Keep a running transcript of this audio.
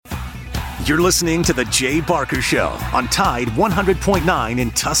You're listening to The Jay Barker Show on Tide 100.9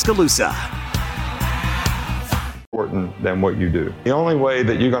 in Tuscaloosa. Important than what you do. The only way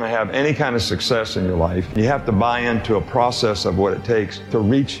that you're going to have any kind of success in your life, you have to buy into a process of what it takes to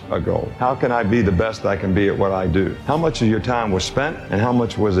reach a goal. How can I be the best I can be at what I do? How much of your time was spent and how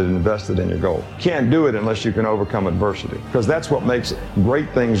much was it invested in your goal? You can't do it unless you can overcome adversity, because that's what makes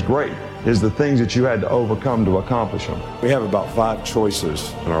great things great, is the things that you had to overcome to accomplish them. We have about 5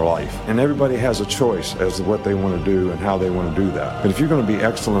 choices in our life, and everybody has a choice as to what they want to do and how they want to do that. But if you're going to be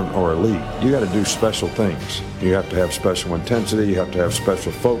excellent or elite, you got to do special things. You have to have special intensity, you have to have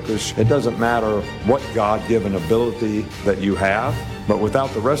special focus. It doesn't matter what God-given ability that you have, but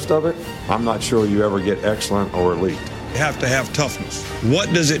without the rest of it, I'm not sure you ever get excellent or elite. You have to have toughness.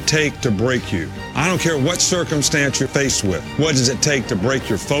 What does it take to break you? I don't care what circumstance you're faced with. What does it take to break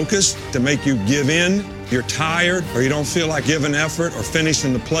your focus, to make you give in? You're tired, or you don't feel like giving effort or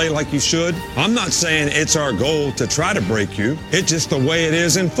finishing the play like you should? I'm not saying it's our goal to try to break you. It's just the way it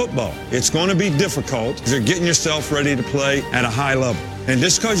is in football. It's going to be difficult because you're getting yourself ready to play at a high level. And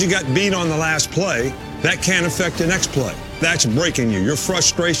just because you got beat on the last play, that can't affect the next play. That's breaking you. Your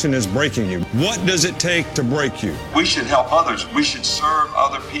frustration is breaking you. What does it take to break you? We should help others. We should serve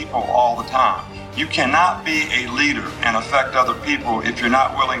other people all the time. You cannot be a leader and affect other people if you're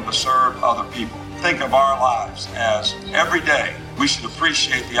not willing to serve other people. Think of our lives as every day we should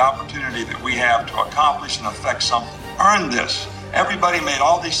appreciate the opportunity that we have to accomplish and affect something. Earn this. Everybody made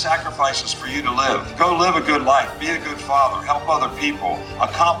all these sacrifices for you to live. Go live a good life. Be a good father. Help other people.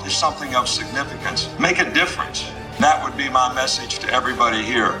 Accomplish something of significance. Make a difference. That would be my message to everybody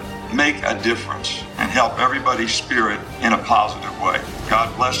here. Make a difference and help everybody's spirit in a positive way.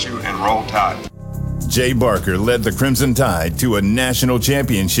 God bless you and roll Tide. Jay Barker led the Crimson Tide to a national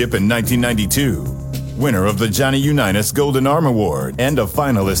championship in 1992. Winner of the Johnny Unitas Golden Arm Award and a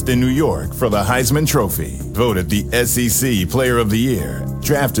finalist in New York for the Heisman Trophy. Voted the SEC Player of the Year.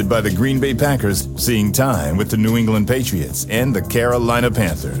 Drafted by the Green Bay Packers, seeing time with the New England Patriots and the Carolina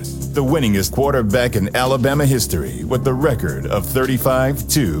Panthers. The winningest quarterback in Alabama history with the record of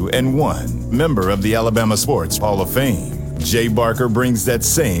 35-2-1. Member of the Alabama Sports Hall of Fame. Jay Barker brings that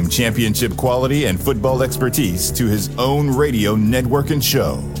same championship quality and football expertise to his own radio network and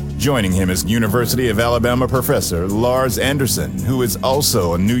show. Joining him is University of Alabama professor Lars Anderson, who is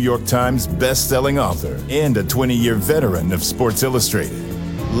also a New York Times best-selling author and a 20-year veteran of Sports Illustrated.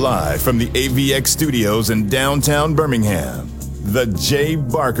 Live from the AVX studios in downtown Birmingham, The Jay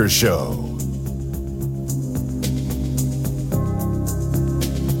Barker Show.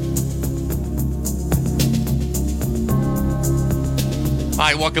 All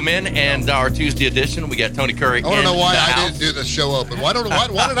right, welcome in, and our Tuesday edition. We got Tony Curry. I want to know why I didn't do the show open. Why did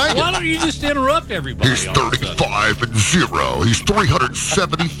I? Why don't you just interrupt everybody? He's 35-0. He's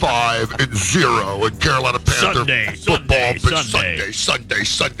 375-0 in Carolina Panther football.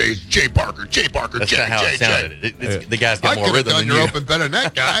 Sunday. Jay Barker. That's Jay. How it sounded. The guy's got more rhythm than you. I could have done your open better than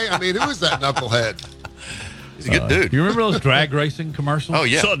that guy. I mean, who is that knucklehead? He's a good dude. You remember those drag racing commercials? Oh,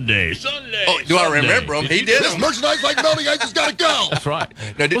 yeah. Sunday. Oh, do I remember them? He did This them. merchandise like melting ice has got to go. That's right.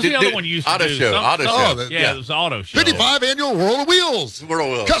 No, What's the other one you used to Auto do? Show. Yeah, it was Auto Show. 55 annual World of Wheels.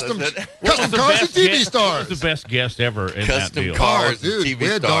 Custom cars and TV stars. Who was the best guest ever in that deal? Custom cars, dude,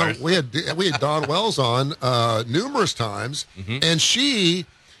 TV stars. We had Dawn Wells on numerous times, and she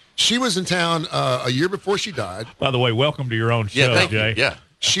was in town a year before she died. By the way, welcome to your own show, Yeah, thank Jay. you. Yeah.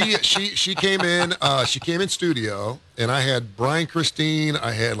 She came in. She came in studio, and I had Brian Christine.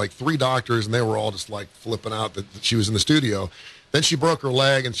 I had like 3 doctors, and they were all just like flipping out that she was in the studio. Then she broke her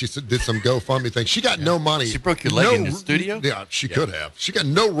leg, and she did some GoFundMe thing. She got no money. She broke your leg in the studio? Yeah, she could have. She got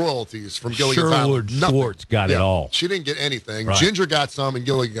no royalties from Gilligan's Sherwood Island. Schwartz got it all. She didn't get anything. Right. Ginger got some, and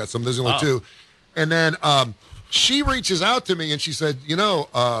Gilligan got some. There's only 2. And then she reaches out to me, and she said,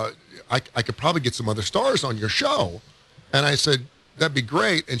 I could probably get some other stars on your show. And I said, that'd be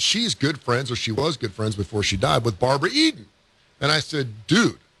great. And she's good friends, or she was good friends before she died, with Barbara Eden. And I said,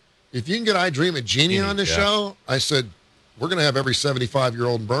 dude, if you can get I Dream of Jeannie on this show, I said, we're going to have every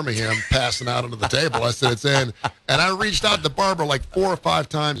 75-year-old in Birmingham passing out under the table. I said, it's in. And I reached out to Barbara like 4 or 5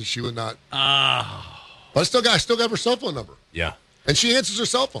 times, and she would not. But I still got her cell phone number. Yeah. And she answers her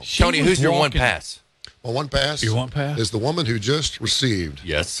cell phone. Tony, who's your one pass? Well, one pass. Your one pass is the woman who just received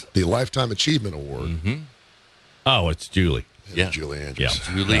the Lifetime Achievement Award. Mm-hmm. Oh, it's Julie. Yeah. Julie Andrews.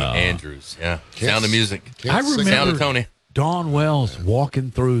 Yeah. Julie Andrews. Yeah. Sound of Music. I remember Sound of Tony. Dawn Wells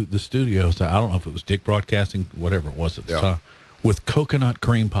walking through the studio. So I don't know if it was Dick Broadcasting, whatever it was at the time, with coconut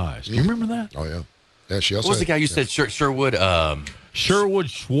cream pies. Do you remember that? Oh, yeah. Yeah, she also What was the guy you said, Sherwood? Sherwood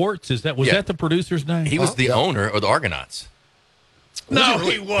Schwartz. Was that the producer's name? He was the owner of the Argonauts. No,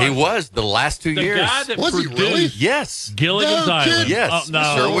 he was. He was the last 2 The years. guy that Was he produced really? Yes. Gilligan's No Island. kidding. Yes.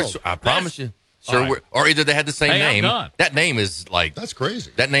 No. Sherwood, I promise you. Sherwood, or either they had the same Hey, I'm name. done. That name is like That's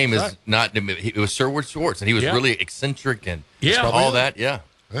crazy. that name is Right. not. It was Sherwood Schwartz, and he was Yeah. really eccentric and Yeah. all him. that. Yeah,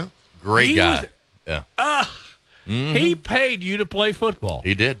 Yeah. great He guy. was- Yeah, He paid you to play football.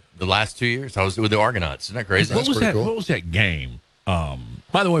 he did the last 2 years. I was with the Argonauts. Isn't that crazy? What was pretty that? cool. What was that game?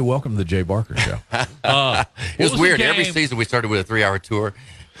 By the way, welcome to the Jay Barker Show. It was weird. Every season we started with a 3-hour tour.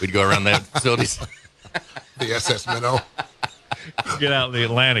 We'd go around the facilities. The SS Minnow. Get out in the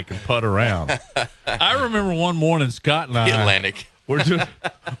Atlantic and putt around. I remember one morning, Scott and I The Atlantic.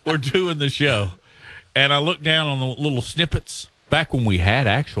 we're doing the show, and I looked down on the little snippets back when we had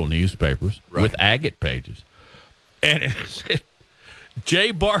actual newspapers with agate pages, and it said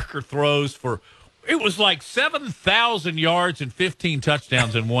Jay Barker throws for. It was like 7,000 yards and 15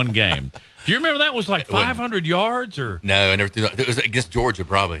 touchdowns in one game. Do you remember that was like 500 yards or? No, I never threw that. It was against Georgia,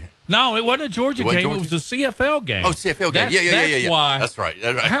 probably. No, it wasn't a Georgia It wasn't game. Georgia? It was a CFL game. Oh, CFL game. That's, Yeah. That's why. That's right.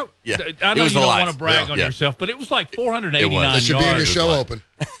 That's right. How, Yeah. I know It was you don't alive. want to brag Yeah. on Yeah. yourself, but it was like 489 It was. That should be in your yards. show open.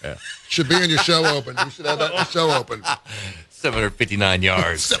 Should be in your show open. You should have that in your show open. 759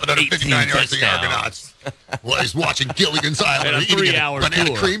 yards. 759 18 yards to the touchdowns. Argonauts. Well, he's watching Gilligan's Island And a eating 3-hour banana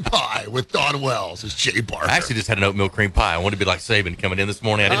tour. cream pie with Don Wells. It's Jay Barker. I actually just had an oatmeal cream pie. I wanted to be like Saban coming in this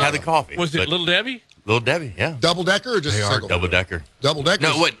morning. I didn't have the coffee. Was it but Little Debbie? Little Debbie? Yeah. Double decker or just a single? Double decker. Double deckers.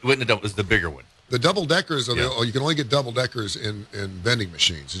 No, it wasn't a double. It was the bigger one. The double deckers are Yeah. you can only get double deckers in vending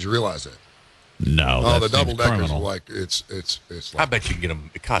machines. Did you realize that? No. Oh, that the seems double deckers criminal. are like it's I like bet you can get them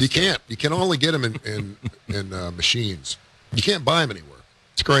at Costco. you can't. You can only get them in machines. You can't buy them anywhere.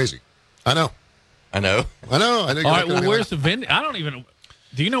 It's crazy. I know. I know. I know. I know. All right, well, where's the vending? I don't even.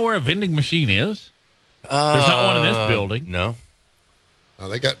 Do you know where a vending machine is? There's not one in this building. No.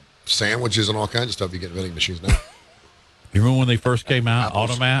 They got sandwiches and all kinds of stuff you get in vending machines now. You remember when they first came out,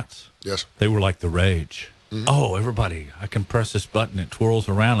 Apples. automats? Yes. They were like the rage. Oh, everybody, I can press this button, it twirls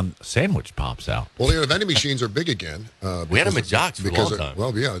around, and a sandwich pops out. Well, the vending machines are big again. We had them at Jocks for a long time.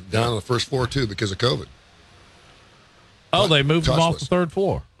 Well, yeah, down on the first floor too because of COVID. Oh, they moved them off touchless. the third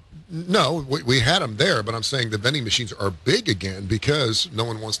floor. No, we had them there, but I'm saying the vending machines are big again because no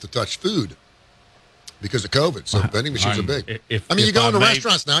one wants to touch food because of COVID. So vending machines are big. if you go I into may-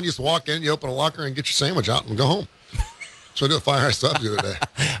 restaurants now and you just walk in, you open a locker and get your sandwich out and go home. So I did a Fire Subs the other day.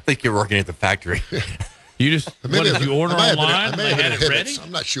 I think you're working at the factory. You just, what Maybe did you order I may have been- online I and may they have been had at it ready? Hibbett's.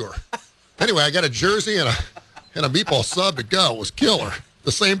 I'm not sure. Anyway, I got a jersey and a meatball sub to go. It was killer.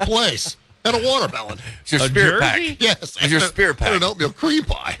 The same place. And a watermelon. It's your A spirit jersey? pack. Yes. It's your spirit And pack. an oatmeal cream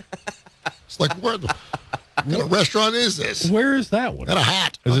pie. It's like, what kind of restaurant is this? Where is that one? And a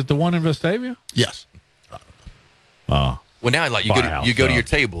hat. Is it the one in Vestavia? Yes. Well, now like you Firehouse go to your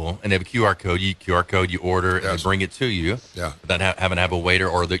Subs. table and they have a QR code. You order and Yes. they bring it to you. Yeah. Without having to have a waiter,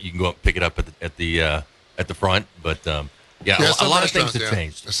 or that you can go up and pick it up at the front. But a some lot of things restaurants, have yeah.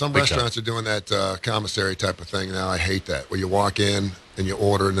 changed. Some Big time. restaurants are doing that commissary type of thing now. I hate that. Where you walk in and you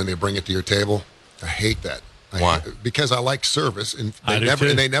order and then they bring it to your table. I hate that. Why? Because I like service and I do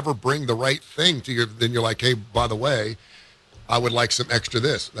too. they never bring the right thing to your. Then you're like, hey, by the way, I would like some extra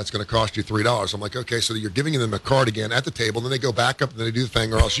this. That's going to cost you $3. I'm like, okay, so you're giving them a card again at the table. Then they go back up and then they do the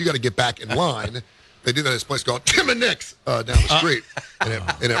thing, or else you got to get back in line. They do that at this place called Tim and Nick's down the street,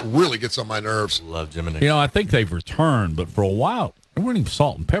 and it really gets on my nerves. Love Jim and Nick. You know, I think they've returned, but for a while, there weren't even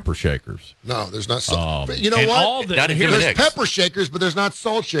salt and pepper shakers. No, there's not salt. But you know and what? all the- Not at here- Jim and There's Nick's. pepper shakers, but there's not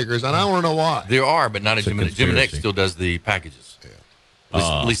salt shakers, and I don't know why. There are, but not at It's a Jim and Nick. Jim and Nick conspiracy. still does the packages.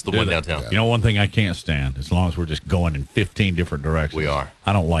 At least the do one they? downtown. You know, one thing I can't stand, as long as we're just going in 15 different directions. We are.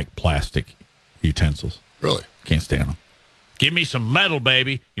 I don't like plastic utensils. Really? Can't stand them. Give me some metal,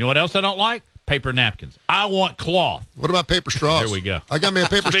 baby. You know what else I don't like? Paper napkins. I want cloth. What about paper straws? There we go. I got me a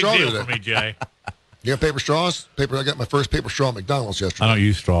paper Big straw deal today. for me, Jay. You got paper straws? I got my first paper straw at McDonald's I yesterday. don't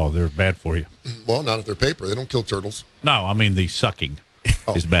use straw. They're bad for you. Well, not if they're paper. They don't kill turtles. No, I mean the sucking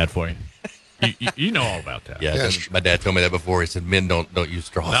is bad for you. You know all about that. Yeah, Yes. my dad told me that before. He said men don't use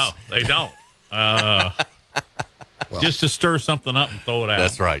straws. No, they don't. Just to stir something up and throw it out.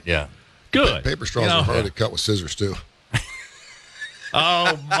 That's right. Yeah. Good. Paper straws You know, are hard to cut with scissors, too.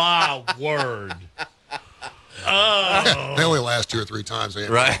 Oh, my word. They only last 2 or 3 times. They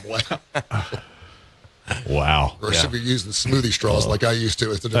ain't Right. Wow. Or should be using smoothie straws like I used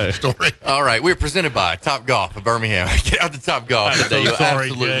to. It's a different story. All right, we're presented by Top Golf of Birmingham. Get out to Top Golf I'm today. so You'll sorry,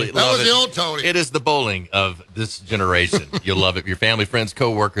 absolutely Jay. That love was it. the old Tony. It is the bowling of this generation. You'll love it. Your family, friends,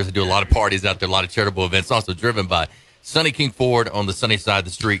 co-workers, they do a lot of parties out there, a lot of charitable events. Also driven by Sonny King Ford on the sunny side of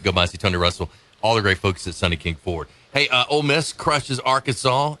the street. Go by and see Tony Russell. All the great folks at Sonny King Ford. Hey, Ole Miss crushes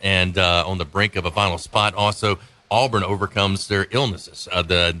Arkansas and on the brink of a final spot. Also, Auburn overcomes their illnesses,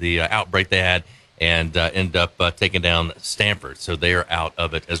 the outbreak they had, and end up taking down Stanford. So they are out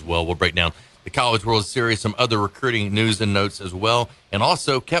of it as well. We'll break down the College World Series, some other recruiting news and notes as well. And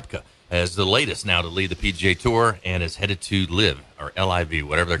also Koepka as the latest now to lead the PGA Tour and is headed to LIV, or LIV,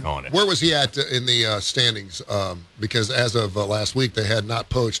 whatever they're calling it. Where was he at in the standings? Because as of last week, they had not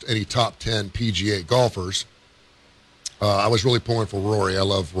poached any top 10 PGA golfers. I was really pulling for Rory. I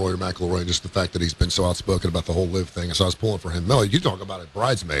love Rory McIlroy, just the fact that he's been so outspoken about the whole LIV thing. And so I was pulling for him. No, you talk about a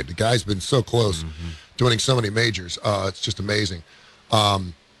bridesmaid. The guy's been so close to winning so many majors. It's just amazing.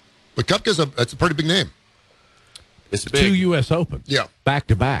 But Koepka's that's a pretty big name. It's big. 2 U.S. Opens. Yeah. Back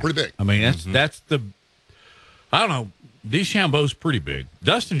to back. Pretty big. I mean, that's the, I don't know. DeChambeau's pretty big.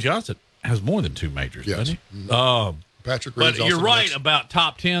 Dustin Johnson has more than 2 majors, Yes. doesn't he? Patrick Reed's But you're also right next. about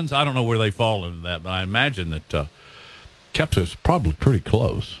top 10s. I don't know where they fall into that, but I imagine that Koepka's probably pretty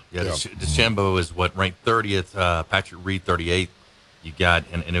close. Yeah, DeChambeau is ranked 30th, Patrick Reed 38th. You got,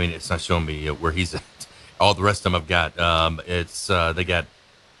 and I mean, it's not showing me where he's at. All the rest of them I've got, they got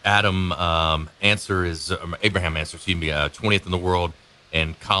Abraham Answer, 20th in the world,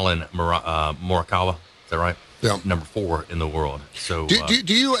 and Colin Morikawa. Is that right? Yeah. Number 4 in the world. So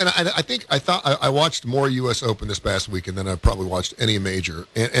do you? And I watched more U.S. Open this past weekend than I probably watched any major,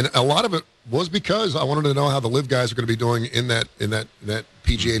 and a lot of it was because I wanted to know how the LIV guys are going to be doing in that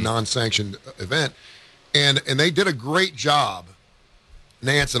PGA non-sanctioned event, and they did a great job.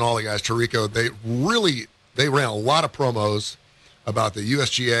 Nance and all the guys, Tarico, they ran a lot of promos about the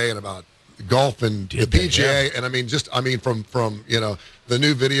USGA and about golf and the PGA, and I mean from the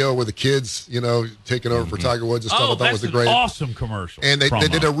new video with the kids, taking over for Tiger Woods and stuff. I thought was a great, awesome commercial. And they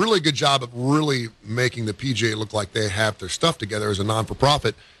did a really good job of really making the PGA look like they have their stuff together as a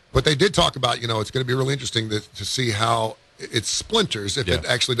non-for-profit. But they did talk about, it's going to be really interesting to see how it splinters, if it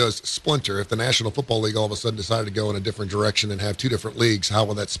actually does splinter. If the National Football League all of a sudden decided to go in a different direction and have 2 different leagues, how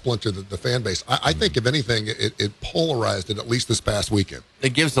will that splinter the fan base? I think, if anything, it polarized it, at least this past weekend.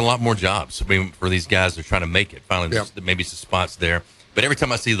 it gives a lot more jobs. I mean, for these guys, they're trying to make it. Finally, there's maybe some spots there. But every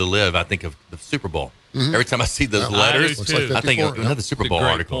time I see the LIV, I think of the Super Bowl. Every time I see those letters, I think of another Super Bowl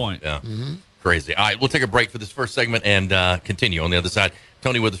article. Point. Yeah. Crazy. All right, we'll take a break for this first segment and continue on the other side.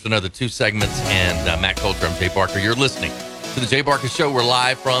 Tony with us for another 2 segments, and Matt Coulter. I'm Jay Barker. You're listening to the Jay Barker Show. We're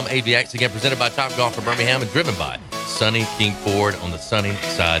live from AVX, again presented by Top Golf for Birmingham and driven by Sonny King Ford on the sunny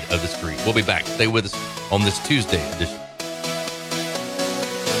side of the street. We'll be back. Stay with us on this Tuesday edition.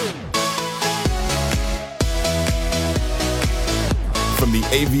 From the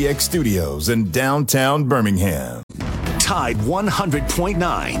AVX studios in downtown Birmingham. Tide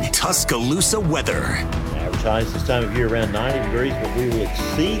 100.9 Tuscaloosa weather. Advertised this time of year around 90 degrees, but we will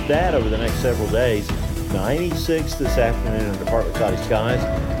exceed that over the next several days. 96 this afternoon under partly cloudy skies.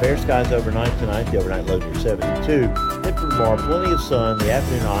 Fair skies overnight tonight. The overnight low near 72. And for tomorrow, plenty of sun. The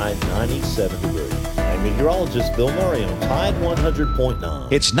afternoon high, 97 degrees. I'm meteorologist Bill Murray on Tide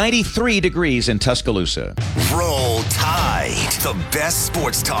 100.9. It's 93 degrees in Tuscaloosa. Roll Tide. The best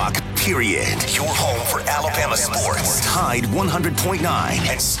sports talk, period. Your home for Alabama sports. Tide 100.9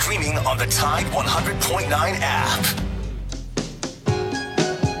 and streaming on the Tide 100.9 app.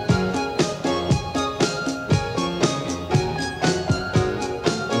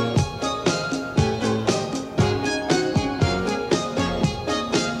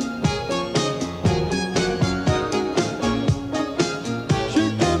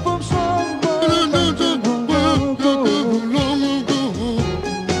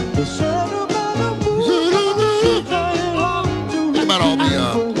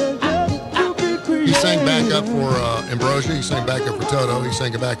 He sang back up for Toto. He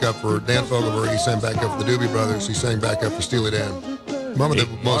sang back up for Dan Fogelberg. He sang back up for the Doobie Brothers. He sang back up for Steely Dan. One of the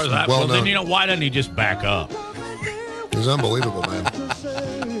most well-known. Then, why doesn't he just back up? He's unbelievable, man.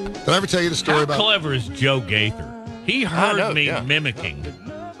 Did I ever tell you the story about... How clever is Joe Gaither? He heard me mimicking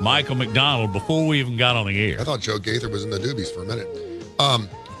Michael McDonald before we even got on the air. I thought Joe Gaither was in the Doobies for a minute. Did I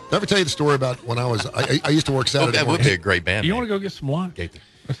ever tell you the story about when I used to work Saturday That would be a great band. You want to go get some lunch? Gaither.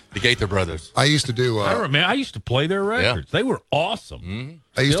 The Gaither brothers. I used to do. I used to play their records. They were awesome.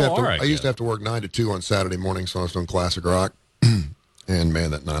 I used to have to work 9 to 2 on Saturday mornings, so I was doing classic rock. And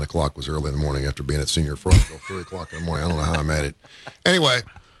man, that 9 o'clock was early in the morning after being at Senior Front until 3 o'clock in the morning. I don't know how I made it. Anyway,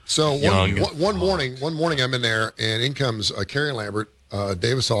 so one morning I'm in there, and in comes Carrie Lambert,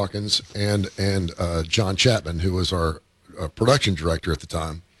 Davis Hawkins, and John Chapman, who was our production director at the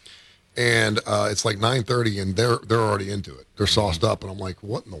time. And it's like 9:30, and they're already into it. They're sauced up, and I'm like,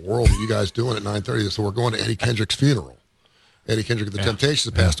 "What in the world are you guys doing at 9:30?" So we're going to Eddie Kendrick's funeral. Eddie Kendrick of the Temptations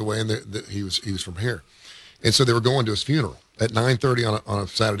had passed away, and he was from here, and so they were going to his funeral at 9:30 on a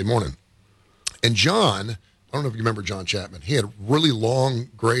Saturday morning. And John I don't know if you remember John Chapman. He had really long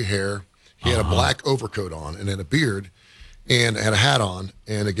gray hair. He had a black overcoat on and then a beard and had a hat on.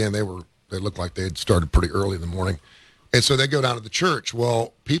 And again, they looked like they had started pretty early in the morning. And so they go down to the church.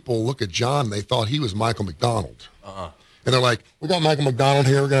 Well, people look at John and they thought he was Michael McDonald. And they're like, we got Michael McDonald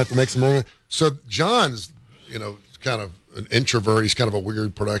here. We're going to have to make some room. So John's, kind of an introvert. He's kind of a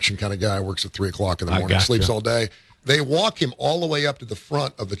weird production kind of guy. Works at 3 o'clock in the morning, sleeps all day. They walk him all the way up to the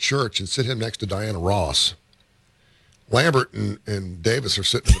front of the church and sit him next to Diana Ross. Lambert and Davis are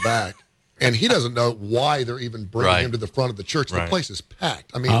sitting in the back. And he doesn't know why they're even bringing him to the front of the church. The place is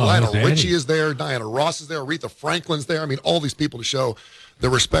packed. I mean, Lionel Richie is there. Diana Ross is there. Aretha Franklin's there. I mean, all these people to show their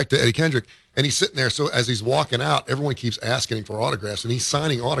respect to Eddie Kendrick. And he's sitting there. So as he's walking out, everyone keeps asking him for autographs. And he's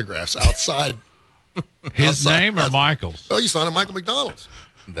signing autographs outside. His name or Michael's? Oh, he's signing Michael McDonald's.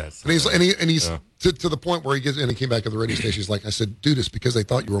 That's and he's to the point where he gets in and came back to the radio station. He's like, I said, dude, it's because they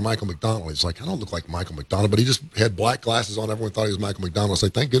thought you were Michael McDonald. He's like, I don't look like Michael McDonald, but he just had black glasses on. Everyone thought he was Michael McDonald. I was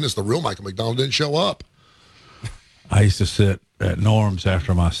like, thank goodness the real Michael McDonald didn't show up. I used to sit at Norm's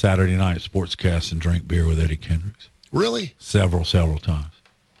after my Saturday night sportscast and drink beer with Eddie Kendricks. Really? Several times.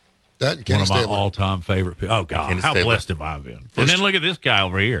 That and Kenny one of my Stabler. all-time favorite people. Oh, God, Kenny how Stabler. blessed have I been? And then look at this guy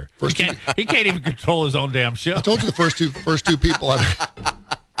over here. He can't even control his own damn show. I told you the first two people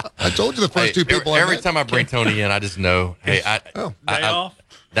I told you the first two people Every met. time I bring Tony in, I just know, hey, Day off?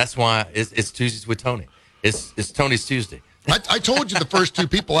 That's why it's Tuesdays with Tony. It's Tony's Tuesday. I told you the first two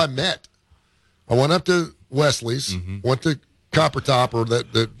people I met. I went up to Wesley's, went to Copper Top or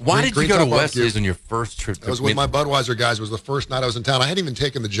the Why did you Green go Top to Barbecue. Wesley's on your first trip? I was with my Budweiser guys. It was the first night I was in town. I hadn't even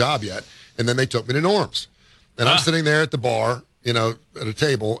taken the job yet, and then they took me to Norm's. And I'm sitting there at the bar, at a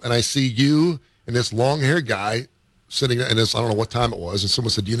table, and I see you and this long-haired guy sitting there, and I don't know what time it was, and someone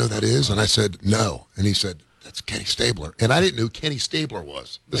said, do you know who that is? And I said, no. And he said, that's Kenny Stabler. And I didn't know who Kenny Stabler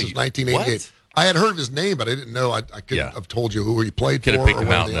was. This is 1988. what? I had heard of his name, but I didn't know. I couldn't have told you who he played Could for have picked or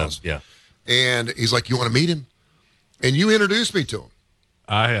him out. anything else. Yeah. And he's like, you want to meet him? And you introduced me to him.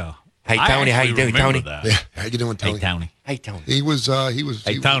 Hey, Tony, how you doing, Tony? That. Yeah. How you doing, Tony? Hey, Tony. Hey, Tony. He was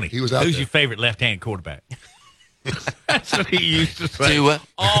Hey, Tony. He was out Who's there. your favorite left-hand quarterback? That's what he used to say Do what?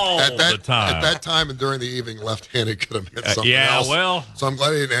 all the time. At that time and during the evening, left-handed could have meant something else. well. So I'm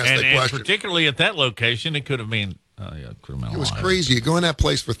glad he didn't ask that and question. particularly at that location, it could have been. It was crazy. You go in that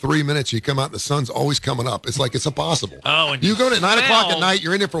place for 3 minutes, you come out, and the sun's always coming up. It's like it's impossible. Oh, and you go at 9 o'clock at smell- night,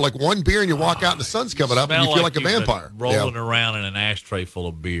 you're in there for like one beer, and you walk out, and the sun's coming up, and you feel like a you've been vampire. rolling around in an ashtray full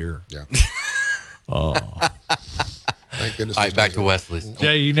of beer. Yeah. Thank goodness. All right, back to Wesley's.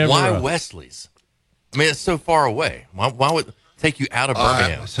 Jay, you never. Why Wesley's? I mean, it's so far away. Why would it take you out of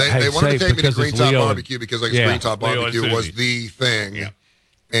Birmingham? They wanted to take me to because Green it's Top Leo- Barbecue because Yeah, Green Top Leo Barbecue and was Susie. the thing. Yeah.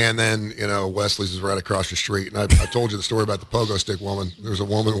 And then, Wesley's is right across the street. And I told you the story about the pogo stick woman. There was a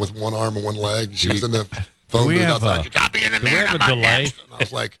woman with one arm and one leg. She was in the phone we booth have outside. a- You got me in do we there. have a I'm delay? next. And I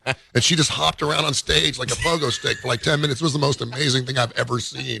was like, and she just hopped around on stage like a pogo stick for like 10 minutes. It was the most amazing thing I've ever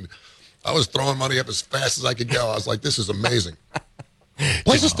seen. I was throwing money up as fast as I could go. I was like, this is amazing.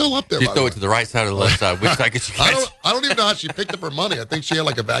 Place is still up there. You by throw the it to the right side or the left side? Which side could you catch? I don't even know how she picked up her money. I think she had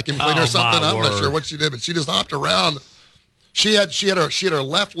like a vacuum cleaner Oh, or something. my I'm not word. sure what she did, but she just hopped around. She had her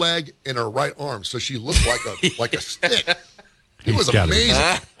left leg in her right arm, so she looked like a stick. It was got it.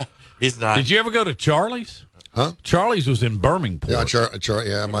 amazing. He's not. Did you ever go to Charlie's? Huh? Charlie's was in Birmingport.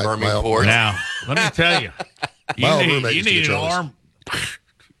 Yeah, my Birmingport. Now, let me tell you, My old roommate you used to need get an Charlie's. arm.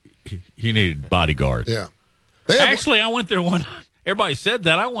 You needed bodyguard. Yeah. They had, Actually, I went there one. Everybody said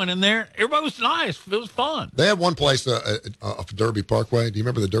that. I went in there. Everybody was nice. It was fun. they had one place off Derby Parkway. Do you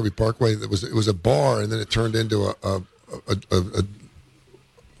remember the Derby Parkway? It was a bar, and then it turned into a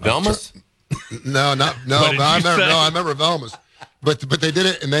Velma's? no. What did I you remember. say? No, I remember Velma's. But they did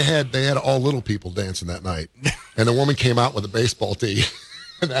it, and they had all little people dancing that night, and the woman came out with a baseball tee,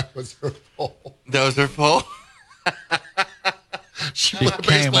 and that was her fault. That was her fault? She put a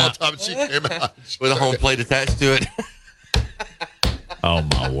came baseball out. top, and she came out With a home plate attached to it? Oh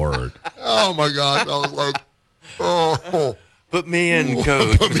my word! Oh my God! I was like, oh. Put me in,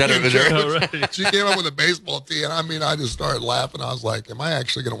 coach. Was that over there? Oh, right. She came up with a baseball tee, and I just started laughing. I was like, am I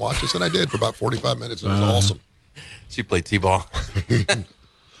actually going to watch this? And I did for about 45 minutes. It was awesome. She played T-ball. It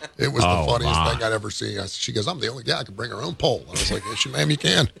was Oh, the funniest my. thing I'd ever seen. She goes, I'm the only guy that can bring her own pole. I was like, yes, ma'am, you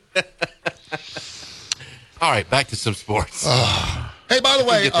can. All right, back to some sports. Hey, by the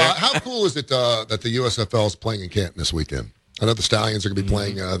way, Get there. how cool is it that the USFL is playing in Canton this weekend? I know the Stallions are going to be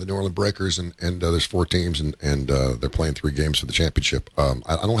playing the New Orleans Breakers, and there's 4 teams, and they're playing 3 games for the championship. I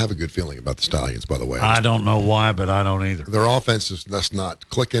don't have a good feeling about the Stallions, by the way. I don't know why, but I don't either. Their offense is that's not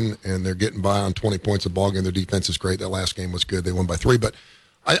clicking, and they're getting by on 20 points a ball game. Their defense is great. That last game was good. They won by 3. But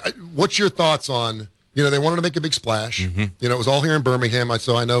what's your thoughts on They wanted to make a big splash. Mm-hmm. It was all here in Birmingham.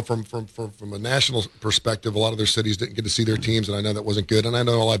 So I know from a national perspective, a lot of their cities didn't get to see their teams, and I know that wasn't good. And I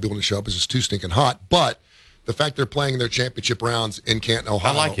know a lot of people didn't show up. It's just too stinking hot. But the fact they're playing their championship rounds in Canton,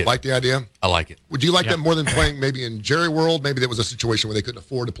 Ohio, I like it. Like the idea? I like it. Would you like that more than playing maybe in Jerry World? Maybe that was a situation where they couldn't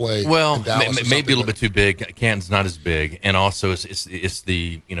afford to play. Well, in Dallas maybe a little bit too big. Canton's not as big, and also it's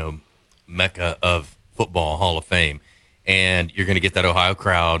the mecca of football, Hall of Fame, and you're going to get that Ohio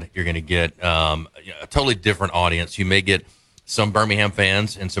crowd. You're going to get a totally different audience. You may get some Birmingham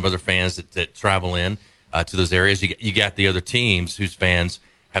fans and some other fans that travel in to those areas. You got the other teams whose fans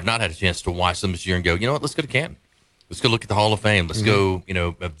have not had a chance to watch them this year and go, let's go to Canton. Let's go look at the Hall of Fame. Let's go,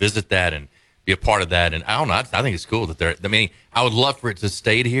 visit that and be a part of that. And I don't know. I think it's cool that I would love for it to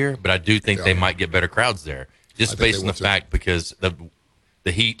stay here, but I do think they might get better crowds there just based on the fact because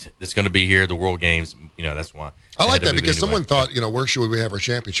the heat that's going to be here, the World Games, that's why. I like that because someone thought, where should we have our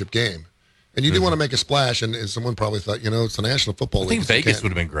championship game? And you didn't want to make a splash, and someone probably thought, it's the National Football League. I think Vegas would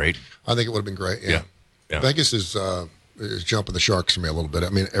have been great. I think it would have been great, yeah. Vegas is jumping the sharks for me a little bit. I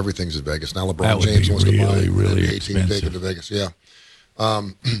mean, everything's in Vegas. Now LeBron James wants to buy an 18 ticket to Vegas, yeah.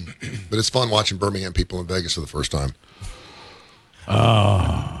 But it's fun watching Birmingham people in Vegas for the first time.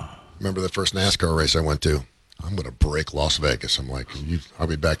 Remember the first NASCAR race I went to? I'm going to break Las Vegas. I'm like, I'll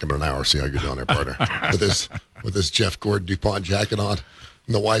be back in about an hour, see how you're doing there, partner. with this Jeff Gordon DuPont jacket on,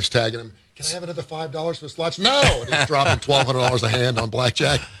 and the wife's tagging him. Can I have another $5 for slots? No! And he's dropping $1,200 a hand on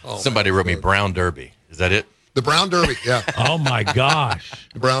blackjack. Oh, somebody wrote me Brown Derby. Is that it? The Brown Derby, yeah. Oh, my gosh.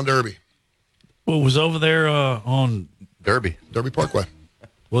 The Brown Derby. Well, it was over there on Derby Parkway.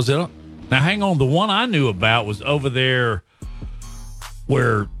 Was it? Now, hang on. The one I knew about was over there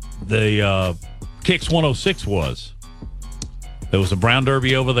where the Kicks 106 was. There was a Brown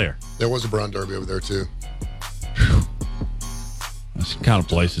Derby over there. There was a Brown Derby over there, too. That's the kind of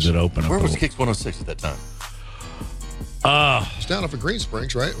places that open up. Where was Kicks 106 at that time? It's down off of Green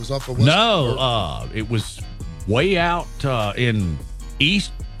Springs, right? It was off of West. No, it was way out in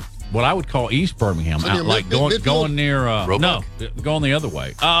East, what I would call East Birmingham. So out, like going near Roebuck? No, going the other way.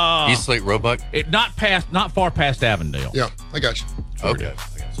 East Lake Roebuck? Not far past Avondale. Yeah, I got you. Okay.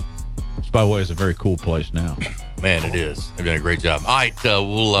 Which, by the way, is a very cool place now. Man, it is. They've done a great job. All right,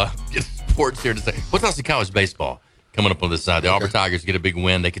 we'll get sports here to say. What's else in college baseball coming up on this side? The Auburn Tigers get a big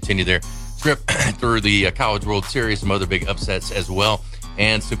win. They continue their trip through the College World Series, some other big upsets as well,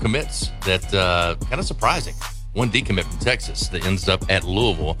 and some commits that kind of surprising. One decommit from Texas that ends up at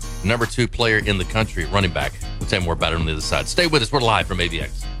Louisville, number 2 player in the country, running back. We'll tell you more about it on the other side. Stay with us. We're live from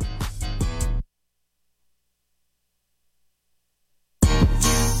AVX.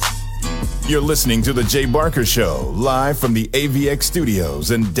 You're listening to The Jay Barker Show, live from the AVX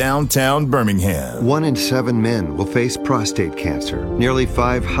studios in downtown Birmingham. 1 in 7 men will face prostate cancer. Nearly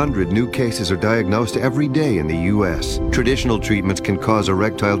 500 new cases are diagnosed every day in the U.S. Traditional treatments can cause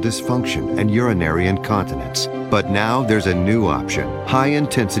erectile dysfunction and urinary incontinence. But now there's a new option,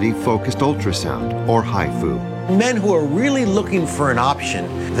 high-intensity focused ultrasound, or HIFU. Men who are really looking for an option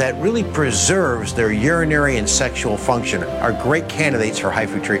that really preserves their urinary and sexual function are great candidates for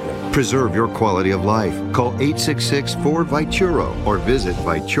HIFU treatment. Preserve your quality of life. Call 866-4-VITURO or visit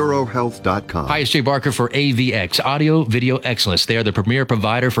VituroHealth.com. Hi, it's Jay Barker for AVX, Audio Video Excellence. They are the premier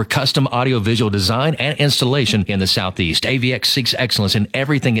provider for custom audio-visual design and installation in the Southeast. AVX seeks excellence in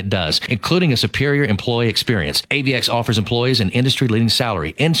everything it does, including a superior employee experience. AVX offers employees an industry-leading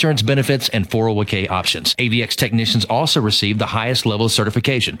salary, insurance benefits, and 401k options. AVX technicians also receive the highest level of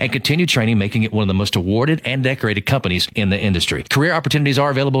certification and continue training, making it one of the most awarded and decorated companies in the industry. Career opportunities are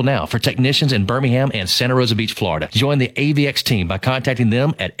available now for technicians in Birmingham and Santa Rosa Beach, Florida. Join the AVX team by contacting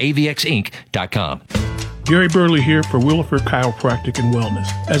them at avxinc.com. Gary Burley here for Williford Chiropractic and Wellness.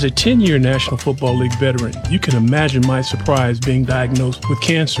 As a 10-year National Football League veteran, you can imagine my surprise being diagnosed with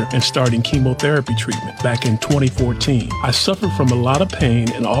cancer and starting chemotherapy treatment back in 2014. I suffered from a lot of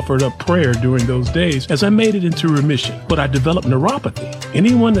pain and offered up prayer during those days as I made it into remission, but I developed neuropathy.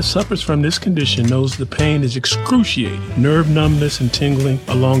 Anyone that suffers from this condition knows the pain is excruciating, nerve numbness and tingling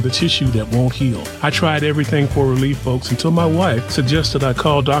along the tissue that won't heal. I tried everything for relief, folks, until my wife suggested I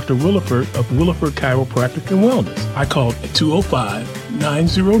call Dr. Williford of Williford Chiropractic and Wellness. I called at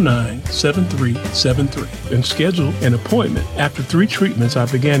 205-909-7373 and scheduled an appointment. After 3 treatments, I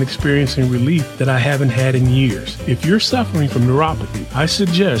began experiencing relief that I haven't had in years. If you're suffering from neuropathy, I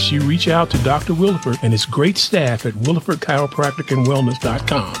suggest you reach out to Dr. Williford and his great staff at Williford Chiropractic and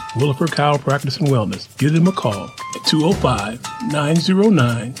Wellness.com. Williford Chiropractic and Wellness. Give them a call at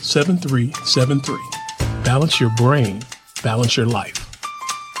 205-909-7373. Balance your brain. Balance your life.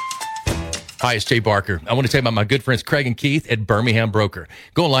 Hi, it's Jay Barker. I want to tell you about my good friends Craig and Keith at Birmingham Broker.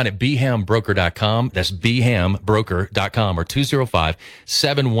 Go online at bhambroker.com. That's bhambroker.com or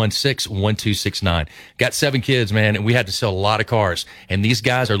 205-716-1269. Got 7 kids, man, and we had to sell a lot of cars. And these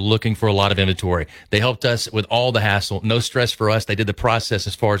guys are looking for a lot of inventory. They helped us with all the hassle. No stress for us. They did the process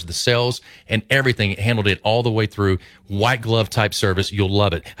as far as the sales and everything. Handled it all the way through. White glove type service. You'll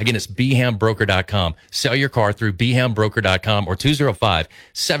love it. Again, it's bhambroker.com. Sell your car through bhambroker.com or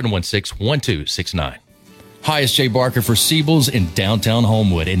 205-716-1269. Hi, it's Jay Barker for Siebel's in downtown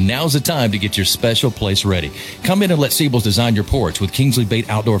Homewood, and now's the time to get your special place ready. Come in and let Siebel's design your porch with Kingsley Bait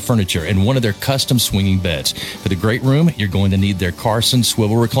outdoor furniture and one of their custom swinging beds. For the great room, you're going to need their Carson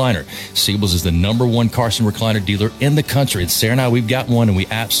swivel recliner. Siebel's is the #1 Carson recliner dealer in the country, and Sarah and I, we've got one, and we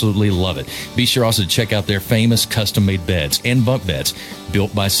absolutely love it. Be sure also to check out their famous custom-made beds and bunk beds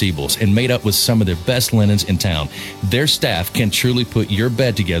built by Siebel's and made up with some of their best linens in town. Their staff can truly put your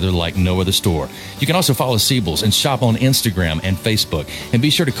bed together like no other store. You can also follow Siebel's and shop on Instagram and Facebook. And be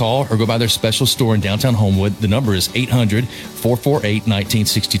sure to call or go by their special store in downtown Homewood. The number is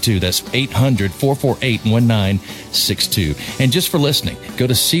 800-448-1962. That's 800-448-1962. And just for listening, go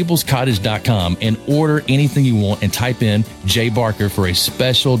to Siebel'sCottage.com and order anything you want and type in Jay Barker for a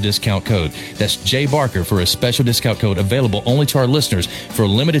special discount code. That's Jay Barker for a special discount code available only to our listeners for a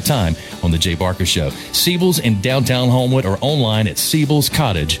limited time on The Jay Barker Show. Siebel's in downtown Homewood or online at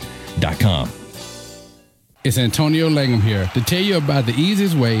Siebel'sCottage.com. It's Antonio Langham here to tell you about the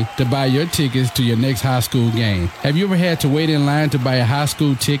easiest way to buy your tickets to your next high school game. Have you ever had to wait in line to buy a high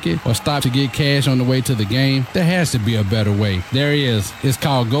school ticket or stop to get cash on the way to the game? There has to be a better way. There is. It's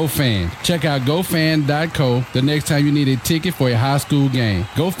called GoFan. Check out GoFan.co the next time you need a ticket for a high school game.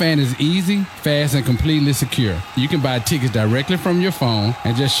 GoFan is easy, fast, and completely secure. You can buy tickets directly from your phone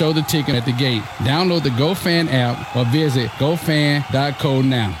and just show the ticket at the gate. Download the GoFan app or visit GoFan.co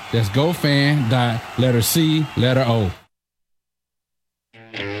now. That's GoFan.C. letter O.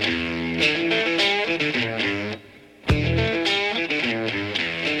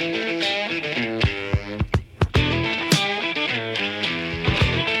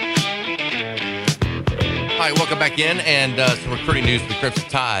 Hi, welcome back in, and some recruiting news for the Crimson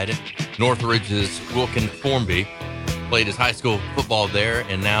Tide. Northridge's Wilkin Formby played his high school football there,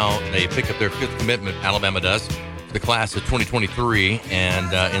 and now they pick up their 5th commitment, Alabama does, for the class of 2023, and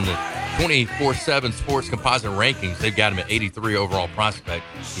in the 24/7 Sports Composite rankings, they've got him at 83 overall prospect.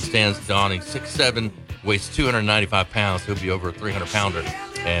 He stands tall, he's 6'7", weighs 295 pounds. He'll be over a 300-pounder,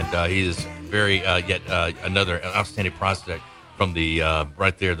 and he is very yet another outstanding prospect from the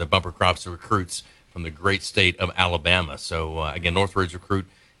right there, the bumper crops of recruits from the great state of Alabama. So again, Northridge recruit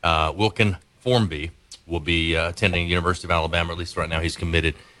Wilkin Formby will be attending University of Alabama. At least right now, he's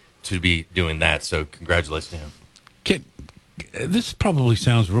committed to be doing that. So congratulations to him. This probably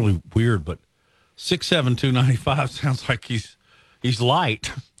sounds really weird, but 6'7", 295 sounds like he's light.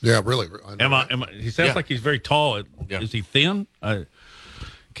 Yeah, really. He sounds like he's very tall. Yeah. Is he thin?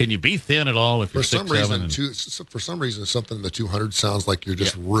 Can you be thin at all if you're 6'7"? For some reason, something in the 200 sounds like you're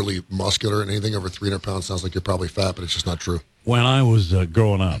just really muscular, and anything over 300 pounds sounds like you're probably fat, but it's just not true. When I was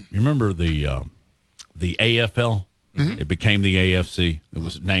growing up, you remember the AFL? Mm-hmm. It became the AFC. It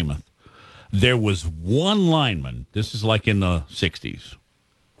was Namath. There was one lineman, this is like in the 60s,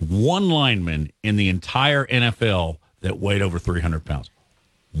 one lineman in the entire NFL that weighed over 300 pounds.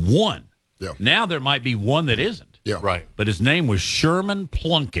 One. Yeah. Now there might be one that isn't. Yeah. Right. But his name was Sherman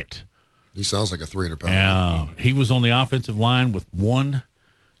Plunkett. He sounds like a 300-pound. He was on the offensive line with one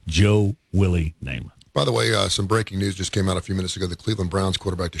Joe Willie Namath. By the way, some breaking news just came out a few minutes ago. The Cleveland Browns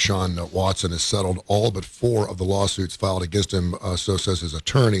quarterback Deshaun Watson has settled all but 4 of the lawsuits filed against him, so says his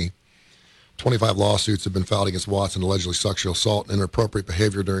attorney. 25 lawsuits have been filed against Watson, allegedly sexual assault and inappropriate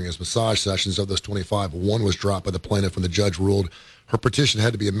behavior during his massage sessions. Of those 25, 1 was dropped by the plaintiff when the judge ruled her petition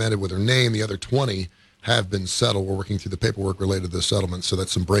had to be amended with her name. The other 20 have been settled. We're working through the paperwork related to the settlement, so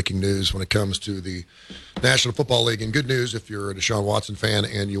that's some breaking news when it comes to the National Football League. And good news if you're a Deshaun Watson fan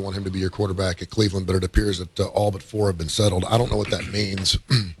and you want him to be your quarterback at Cleveland, but it appears that all but 4 have been settled. I don't know what that means.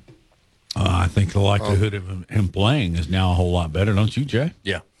 I think the likelihood of him playing is now a whole lot better, don't you, Jay?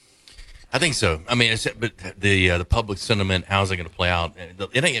 Yeah. I think so. I mean, but the public sentiment, how's it going to play out?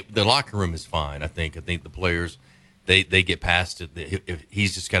 The locker room is fine. I think the players, they get past it. If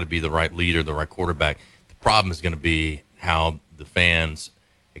he's just got to be the right leader, the right quarterback. The problem is going to be how the fans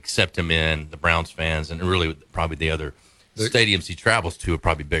accept him in, the Browns fans, and really probably the other stadiums he travels to are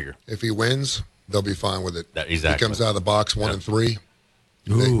probably bigger. If he wins, they'll be fine with it. Exactly. He comes out of the box 1-3.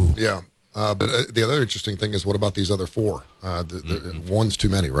 Ooh. Yeah. But the other interesting thing is, what about these other four? One's too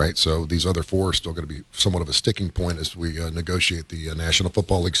many, right? So these other four are still going to be somewhat of a sticking point as we negotiate the National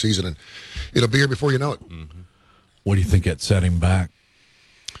Football League season, and it'll be here before you know it. Mm-hmm. What do you think that set him back?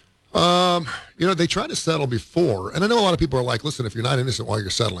 They tried to settle before, and I know a lot of people are like, listen, if you're not innocent while you're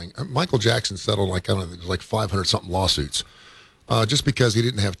settling, Michael Jackson settled like 500-something lawsuits. Just because he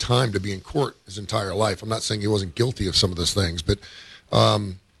didn't have time to be in court his entire life. I'm not saying he wasn't guilty of some of those things, but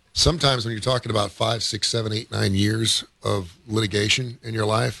sometimes when you're talking about 5, 6, 7, 8, 9 years of litigation in your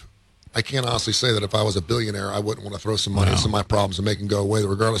life, I can't honestly say that if I was a billionaire, I wouldn't want to throw some money at some of my problems and make them go away,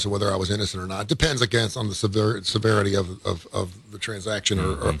 regardless of whether I was innocent or not. It depends, again, on the severity of the transaction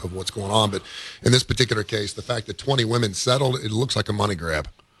or of what's going on. But in this particular case, the fact that 20 women settled, it looks like a money grab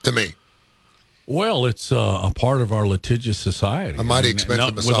to me. Well, it's a part of our litigious society. A mighty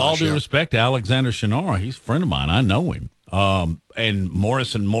expensive massage. With all due respect to Alexander Shinara, he's a friend of mine. I know him. And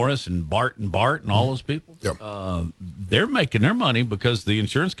Morris and Bart and all those people. Yep. They're making their money because the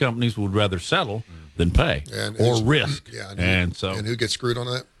insurance companies would rather settle than pay or risk. Yeah, and who gets screwed on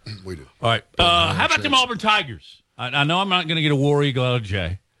that? We do. All right. How about them Auburn Tigers? I know I'm not going to get a War Eagle out of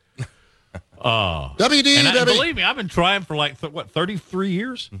Jay. WD, and believe me, I've been trying for 33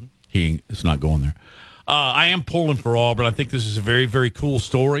 years? Mm-hmm. It's not going there. I am pulling for Auburn. I think this is a very, very cool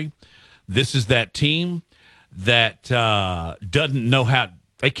story. This is that team that doesn't know how.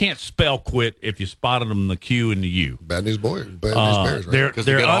 They can't spell quit if you spotted them the Q and the U. Bad News Boys. Bad News Bears, right?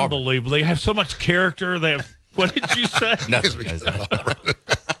 They're unbelievable. They have so much character. They have. What did you say?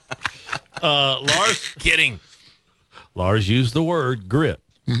 Lars, kidding. Lars used the word grit.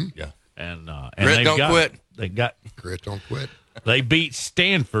 Mm-hmm. Yeah, and grit don't quit. They got grit don't quit. They beat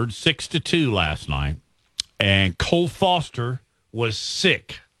Stanford 6-2 last night, and Cole Foster was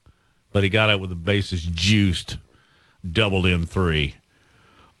sick, but he got out with the bases juiced, doubled in 3.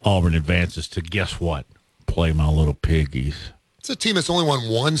 Auburn advances to, guess what? Play my little piggies. It's a team that's only won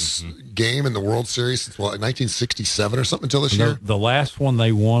one game in the World Series since, 1967 or something until this year? The last one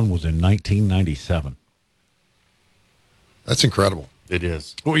they won was in 1997. That's incredible. It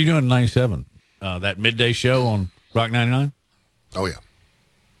is. What were you doing in 97? That midday show on Rock 99? Oh, yeah.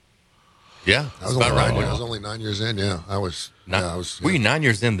 Yeah, that's about right. I was only 9 years in, yeah. Were you 9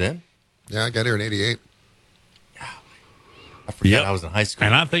 years in then? Yeah, I got here in 88. I forget I was in high school.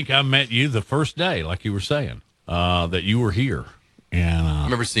 And I think I met you the first day, like you were saying, that you were here. And I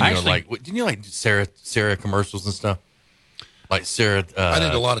remember seeing you didn't you like Sarah commercials and stuff? Like Sarah. I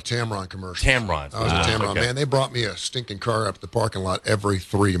did a lot of Tamron commercials. Tamron. I was a Tamron man. They brought me a stinking car up to the parking lot every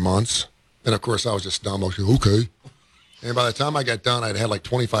 3 months. And, of course, I was just dumb. I was like, okay. And by the time I got done, I'd had like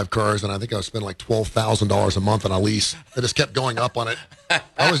 25 cars, and I think I was spending like $12,000 a month on a lease. I just kept going up on it.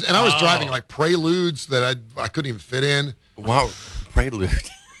 I was driving like Preludes that I couldn't even fit in. Wow, Prelude.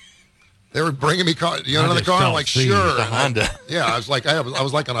 They were bringing me cars. You know, another car. I'm like, sure. The Honda. I was like, I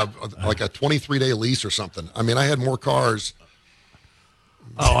was like on a 23-day lease or something. I mean, I had more cars.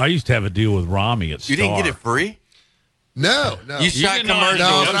 Oh, I used to have a deal with Rami at Star. You didn't get it free? No. You shot commercials.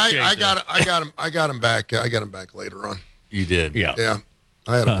 No, but I got him back. I got him back later on. You did? Yeah.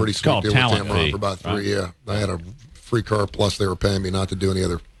 I had a pretty sweet deal with Tamron for about 3 years. I had a free car, plus they were paying me not to do any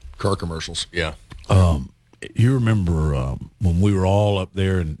other car commercials. Yeah. You remember when we were all up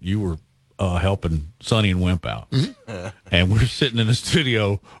there and you were helping Sonny and Wimp out. Mm-hmm. And we're sitting in the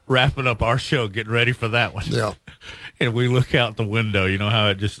studio wrapping up our show, getting ready for that one. Yeah. And we look out the window. You know how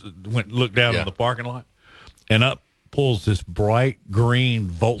it just looked down on the parking lot? And up pulls this bright green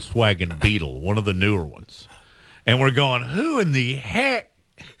Volkswagen Beetle, one of the newer ones. And we're going, who in the heck?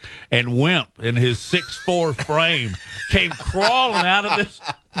 And Wimp, in his 6'4" frame, came crawling out of this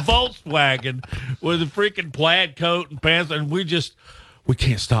Volkswagen with a freaking plaid coat and pants, and we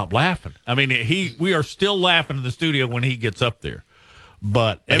can't stop laughing. I mean, we are still laughing in the studio when he gets up there.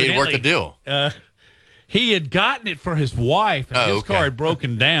 But he worked the deal. He had gotten it for his wife, and his car had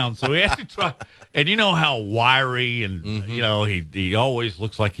broken down, so he had to try. And you know how wiry, and you know he always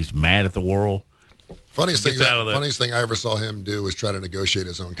looks like he's mad at the world. Funniest thing I ever saw him do was try to negotiate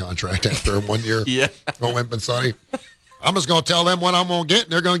his own contract after 1 year. Yeah. On Wimp and Sonny. I'm just going to tell them what I'm going to get,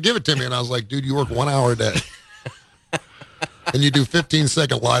 and they're going to give it to me. And I was like, dude, you work 1 hour a day. And you do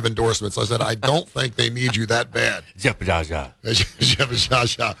 15-second live endorsements. I said, I don't think they need you that bad. Jeff-a-ja-ja.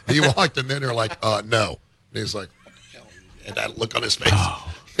 He walked in there like, no. And he's like, and that look on his face.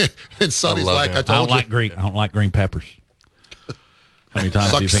 Oh. And Sonny's like, I don't like green peppers. How many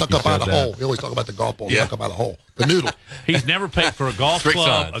times do you think suck up out of the hole? We always talk about the golf ball. Suck up out of the hole. The noodle. He's never paid for a golf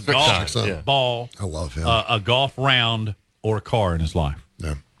club, a golf ball. I love him. A golf round or a car in his life.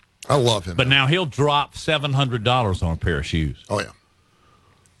 Yeah. I love him. But now he'll drop $700 on a pair of shoes. Oh, yeah.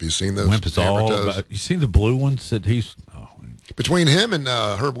 Have you seen those? Wimp is all about, you seen the blue ones that he's. Oh. Between him and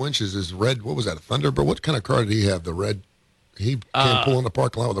Herb Winches is red. What was that? A Thunderbird? What kind of car did he have? The red. He came pull in the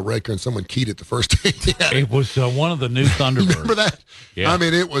parking lot with a red car, and someone keyed it the first day. It was one of the new Thunderbirds. Remember that? Yeah. I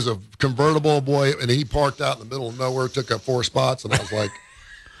mean, it was a convertible, boy, and he parked out in the middle of nowhere, took up 4 spots, and I was like,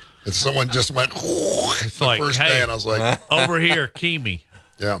 and someone just went, it's the like, first hey, day, and I was like, over here, key me.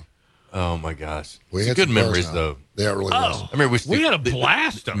 Yeah. Oh my gosh, We it's had good some cars memories now. though. Yeah, it really was. I remember We had a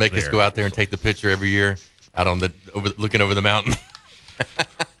blast up make us there. go out there and take the picture every year out on looking over the mountain.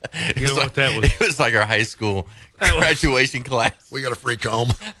 You know what that was? It was like our high school graduation class. We got a free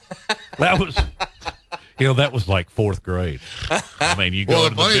comb. That was, that was like 4th grade. I mean, you go Well,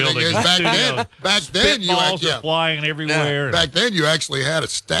 to the the funny building. thing is, back then, you spitballs are flying everywhere. Back then, you actually had a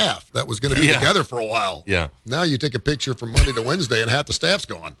staff that was going to be together for a while. Yeah. Now you take a picture from Monday to Wednesday, and half the staff's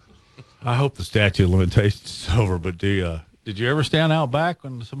gone. I hope the statute of limitations is over, but did you ever stand out back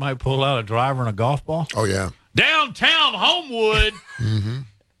when somebody pulled out a driver and a golf ball? Oh, yeah. Downtown Homewood. Mm-hmm.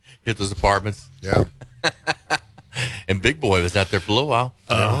 Hit those apartments. Yeah. And Big Boy was out there for a little while.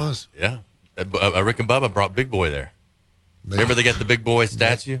 It was. Yeah. Rick and Bubba brought Big Boy there. Remember they got the Big Boy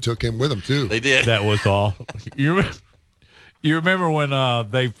statue? Took him with them, too. They did. That was all. You remember when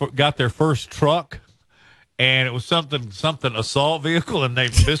they got their first truck? And it was something assault vehicle, and they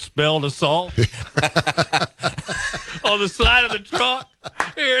misspelled assault on the side of the truck.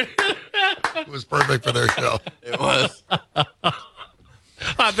 It was perfect for their show. It was.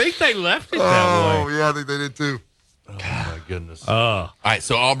 I think they left it that way. Yeah, I think they did too. Oh my goodness. All right,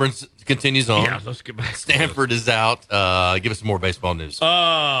 so Auburn continues on. Yeah, let's get back. Stanford is out. Give us some more baseball news.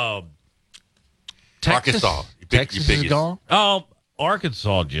 Texas, Arkansas. Texas is gone. Oh,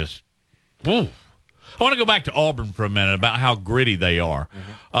 Arkansas just. Woo. I want to go back to Auburn for a minute about how gritty they are.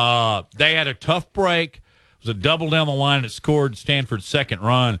 Mm-hmm. They had a tough break. It was a double down the line that scored Stanford's second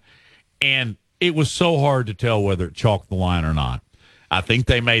run, and it was so hard to tell whether it chalked the line or not. I think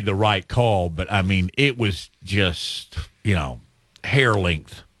they made the right call, but, I mean, it was just, hair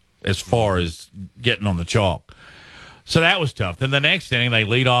length as far as getting on the chalk. So that was tough. Then the next inning, they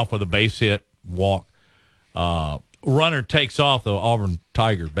lead off with a base hit, walk. Runner takes off, the Auburn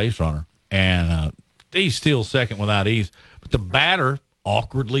Tigers base runner, and he's still second without ease. But the batter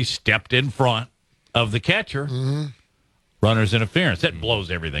awkwardly stepped in front of the catcher. Mm-hmm. Runner's interference. That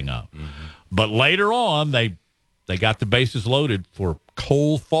blows everything up. Mm-hmm. But later on, they got the bases loaded for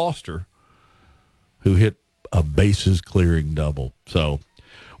Cole Foster, who hit a bases-clearing double. So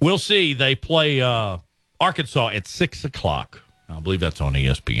we'll see. They play Arkansas at 6 o'clock. I believe that's on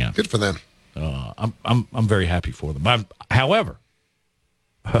ESPN. Good for them. I'm very happy for them. However,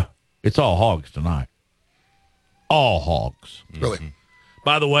 it's all Hogs tonight. All Hogs. Really? Mm-hmm.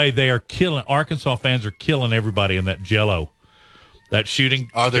 By the way, they are killing. Arkansas fans are killing everybody in that Jello, that shooting.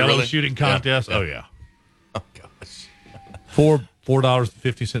 Are they Jello really? shooting contest. Yeah. Oh yeah. Oh gosh.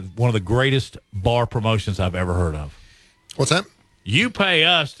 $4.50. One of the greatest bar promotions I've ever heard of. What's that? You pay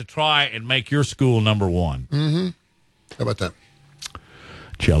us to try and make your school number one. Mm-hmm. How about that?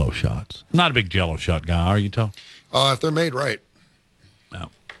 Jello shots. Not a big Jello shot guy, are you, Tom? If they're made right. No.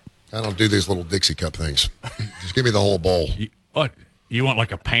 I don't do these little Dixie cup things. Just give me the whole bowl. What? You want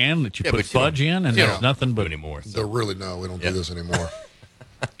like a pan that you put fudge in, and there's nothing but anymore. So. We don't do this anymore.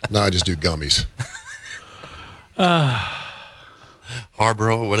 No, I just do gummies.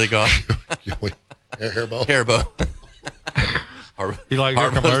 Harborough, what do they call? Hairbo. Haribo. You like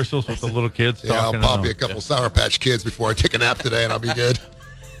your commercials with the little kids Yeah, I'll talking? pop you a couple Sour Patch Kids before I take a nap today, and I'll be good.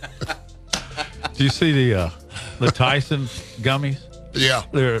 Do you see the Tyson gummies? Yeah.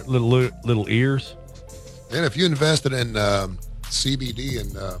 They're little ears. And if you invested in CBD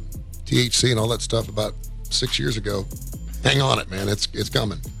and THC and all that stuff about 6 years ago, hang on it, man. It's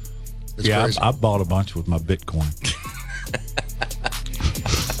coming. It's crazy. I bought a bunch with my Bitcoin.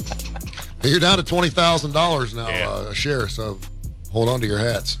 You're down to $20,000 now a share, so hold on to your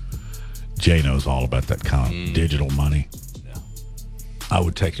hats. Jay knows all about that kind of digital money. Yeah. I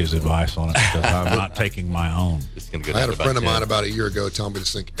would take his advice on it because I'm not taking my own. I had a friend of mine about a year ago tell me to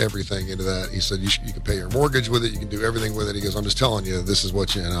sink everything into that. He said, you can pay your mortgage with it. You can do everything with it. He goes, I'm just telling you, this is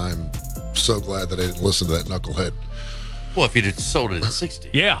what you, and I'm so glad that I didn't listen to that knucklehead. Well, if you'd have sold it at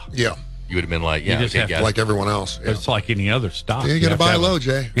 60. Yeah. Yeah. You would have been like, You just have to- Like everyone else. Yeah. It's like any other stock. You got to buy low,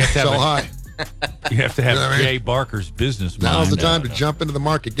 Jay. You have to have Sell a- high. You have to have You know what I mean? Jay Barker's business mind. Now's the time to jump into the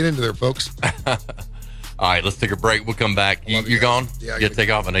market. Get into there, folks. All right, let's take a break. We'll come back. You're gone? Yeah, I You got to take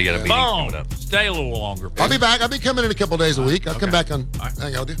off? I know you got a meeting coming up. Stay a little longer. I'll be back. I'll be coming in a couple days a week. I'll come back on.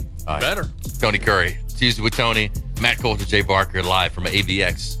 Hang out with you. All right. Better. Tony Curry, Tuesday with Tony, Matt Coulter, Jay Barker, live from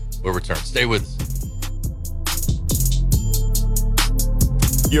AVX. We'll return. Stay with us.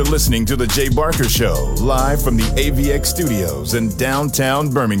 You're listening to The Jay Barker Show, live from the AVX studios in downtown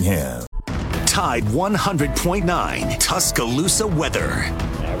Birmingham. Tide 100.9 Tuscaloosa weather.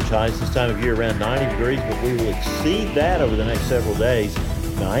 Advertised this time of year around 90 degrees, but we will exceed that over the next several days.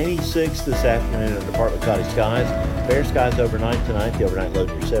 96 this afternoon under partly cloudy skies. Fair skies overnight tonight. The overnight low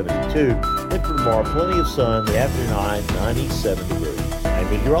near 72. Then for tomorrow, plenty of sun. The afternoon high, 97 degrees.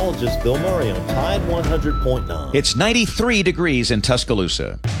 I'm meteorologist Bill Murray on Tide 100.9. It's 93 degrees in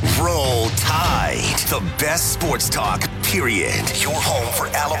Tuscaloosa. Roll Tide. The best sports talk, period. Your home for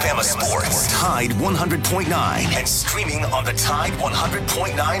Alabama sports. Tide 100.9 and streaming on the Tide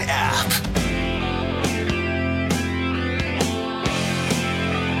 100.9 app.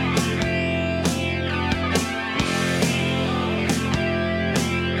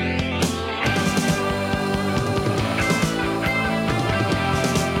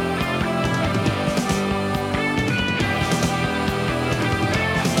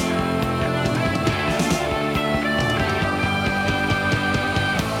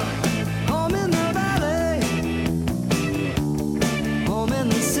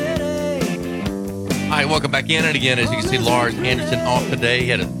 Welcome back in. And again, as you can see, Lars Anderson off today. He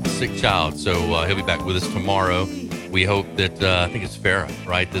had a sick child, so he'll be back with us tomorrow. We hope that, I think it's Farrah,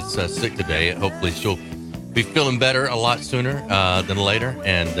 right, that's sick today. Hopefully she'll be feeling better a lot sooner than later,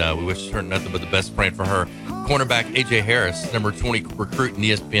 and we wish her nothing but the best, praying for her. Cornerback A.J. Harris, number 20 recruit in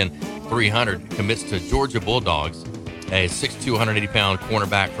ESPN 300, commits to Georgia Bulldogs, a 6'2", 180-pound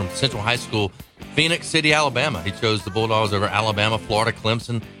cornerback from Central High School, Phoenix City, Alabama. He chose the Bulldogs over Alabama, Florida,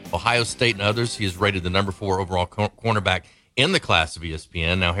 Clemson, Ohio State, and others. He is rated the number 4 overall cornerback in the class of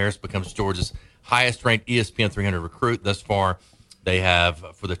ESPN. Now Harris becomes Georgia's highest-ranked ESPN 300 recruit. Thus far, they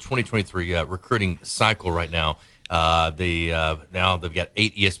have, for the 2023 recruiting cycle right now, now they've got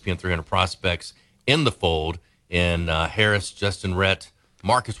 8 ESPN 300 prospects in the fold in Harris, Justin Rhett,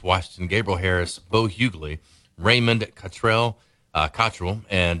 Marcus Washington, Gabriel Harris, Bo Hughley, Raymond Cottrell,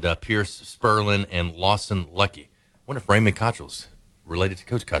 and Pierce Sperlin and Lawson Lucky. I wonder if Raymond Cottrell's related to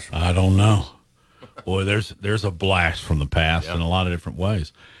Coach Cottrell. I don't know. Boy, there's a blast from the past in a lot of different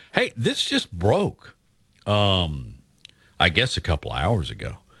ways. Hey, this just broke, I guess a couple hours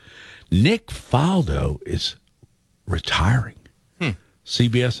ago. Nick Faldo is retiring.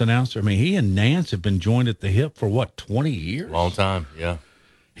 CBS announcer. I mean, he and Nance have been joined at the hip for, 20 years? Long time, yeah.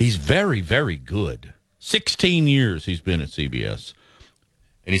 He's very, very good. 16 years he's been at CBS.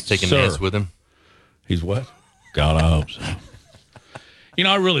 And he's taking Nance with him? He's what? God, I hope so.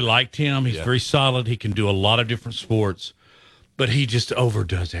 I really liked him. He's very solid. He can do a lot of different sports, but he just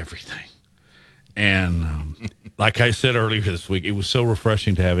overdoes everything. And like I said earlier this week, it was so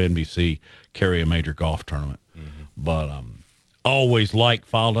refreshing to have NBC carry a major golf tournament. Mm-hmm. But always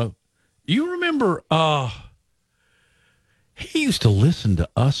liked Faldo. You remember he used to listen to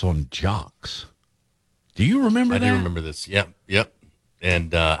us on Jocks. Do you remember that? I do remember this. Yep.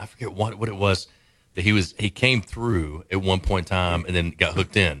 And I forget what it was. That he came through at one point in time and then got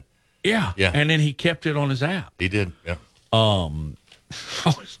hooked in. Yeah. And then he kept it on his app. He did, yeah. I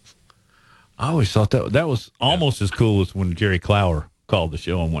always thought that was almost as cool as when Jerry Clower called the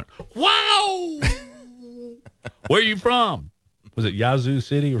show and went, wow! Where are you from? Was it Yazoo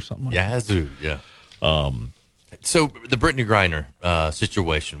City or something like that? Yazoo, yeah. So the Brittany Griner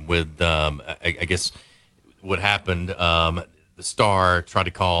situation with, I guess what happened, the Star tried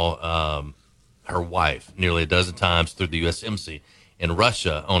to call her wife nearly a dozen times through the U.S. Embassy in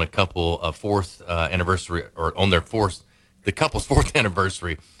Russia on a couple of fourth anniversary, or on their the couple's fourth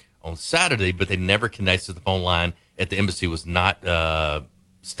anniversary on Saturday, but they never connected to the phone line at the embassy. Was not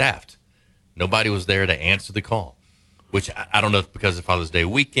staffed. Nobody was there to answer the call, which I don't know if because of Father's Day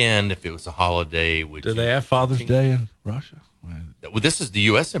weekend, if it was a holiday. Do they have Father's Day in Russia? Well, this is the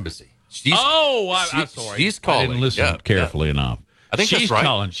U.S. Embassy. I'm sorry. She's calling. I didn't listen carefully enough. I think she's that's right.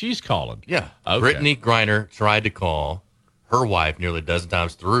 calling. She's calling. Yeah. Okay. Brittany Griner tried to call her wife nearly a dozen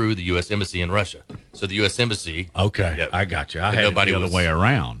times through the U.S. Embassy in Russia. So the U.S. Embassy. Okay. Yeah, I got you. I had nobody it the other way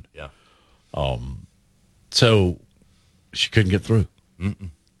around. Yeah. So she couldn't get through. Mm-mm.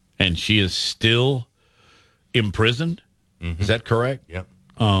 And she is still imprisoned? Mm-hmm. Is that correct? Yep.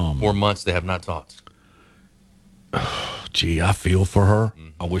 4 months they have not talked. Gee, I feel for her. Mm-hmm.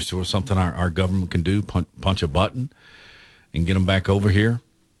 I wish there was something our government can do, punch a button and get them back over here.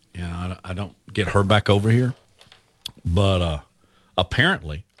 I don't get her back over here. But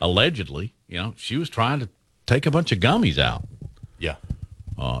apparently, allegedly, she was trying to take a bunch of gummies out. Yeah.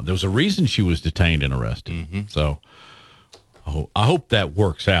 There was a reason she was detained and arrested. Mm-hmm. So I hope that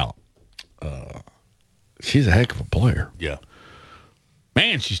works out. She's a heck of a player. Yeah.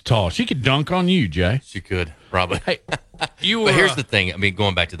 Man, she's tall. She could dunk on you, Jay. She could, probably. Hey, but here's the thing. I mean,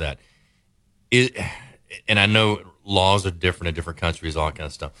 going back to that, and I know laws are different in different countries, all that kind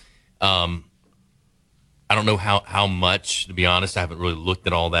of stuff. I don't know how much, to be honest. I haven't really looked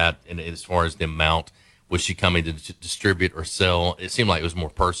at all that. And as far as the amount, was she coming to distribute or sell? It seemed like it was more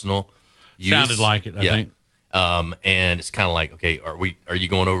personal use. Sounded like it, I think. And it's kind of like, okay, are you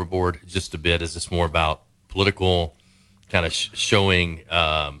going overboard just a bit? Is this more about political kind of showing,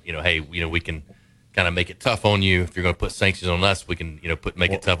 hey, we can kind of make it tough on you. If you're going to put sanctions on us, we can,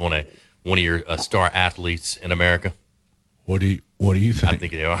 make it tough on one of your star athletes in America. What do you think? I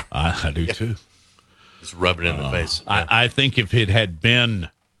think they are. I do too. Just rub it in the face. Yeah. I think if it had been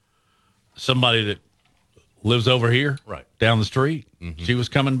somebody that lives over here, right down the street, she was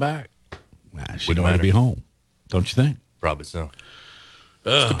coming back, she'd want to be home. Don't you think? Probably so.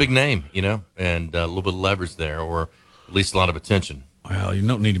 It's a big name, and a little bit of leverage there, or at least a lot of attention. Well, you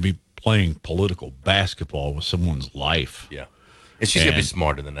don't need to be playing political basketball with someone's life. Yeah. And she's going to be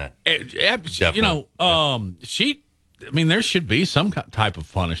smarter than that. Definitely. There should be some type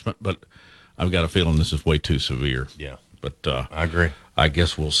of punishment, but I've got a feeling this is way too severe. Yeah. But I agree. I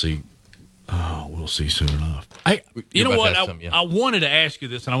guess we'll see. We'll see soon enough. You know what? I wanted to ask you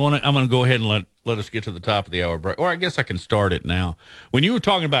this, and I'm going to go ahead and let us get to the top of the hour break. Or I guess I can start it now. When you were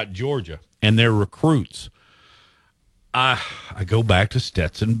talking about Georgia and their recruits, I go back to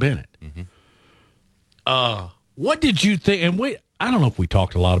Stetson Bennett. What did you think? And I don't know if we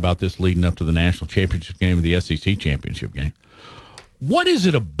talked a lot about this leading up to the national championship game or the SEC championship game. What is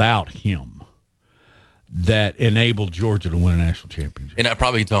it about him that enabled Georgia to win a national championship? And I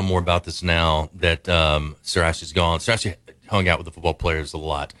probably can tell more about this now that Sir Ashley's gone. Sir Ashley hung out with the football players a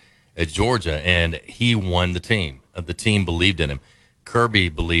lot at Georgia, and he won the team. The team believed in him. Kirby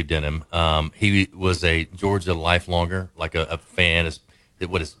believed in him. He was a Georgia lifelonger, like a fan.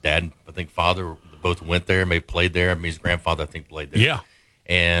 What his dad, I think, father, both went there, maybe played there. I mean, his grandfather, I think, played there. Yeah.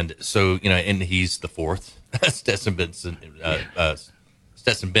 And so, and he's the fourth, Stetson Bennett,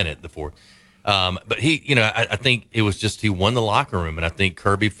 the fourth. But he, I think it was just he won the locker room, and I think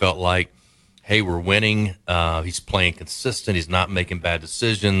Kirby felt like, hey, we're winning. He's playing consistent. He's not making bad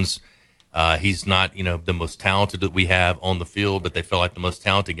decisions. He's not, the most talented that we have on the field, but they felt like the most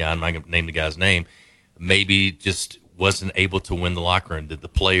talented guy, I'm not going to name the guy's name, maybe just wasn't able to win the locker room. That the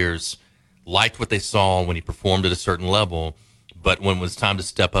players liked what they saw when he performed at a certain level, but when it was time to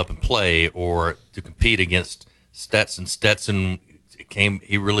step up and play or to compete against Stetson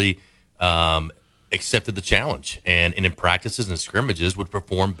he really accepted the challenge, and in practices and scrimmages would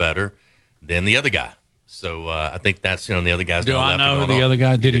perform better than the other guy. So I think that's, the other guy's. Do I know who the other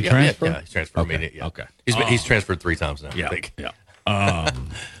guy? Did he transfer? Yeah, he's transferred. Okay. Yeah. Okay. He's transferred 3 times now. Yeah. I think. Yeah.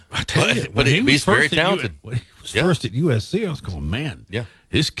 I tell you, but he's very talented. When he was first at USC, I was going, man, yeah,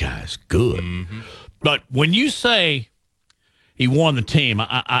 this guy's good. But when you say he won the team,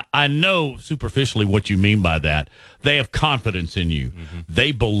 I know superficially what you mean by that. They have confidence in you.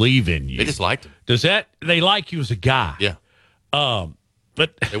 They believe in you. They just liked him. They like you as a guy? Yeah.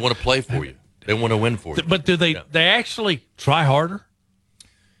 But they want to play for you. They want to win for you. But do they actually try harder?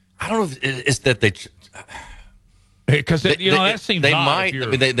 I don't know if it's that they. Because that seems they odd. Might. I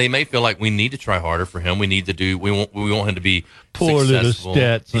mean, they may feel like we need to try harder for him. We need to do. We want him to be poor successful. little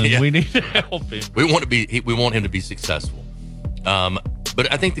Stetson. Yeah. We need to help him. We want him to be successful.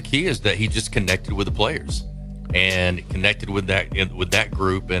 But I think the key is that he just connected with the players and connected with that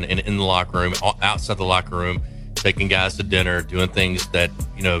group and in the locker room, outside the locker room, taking guys to dinner, doing things that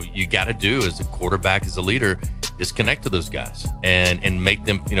you got to do as a quarterback, as a leader, is connect to those guys and make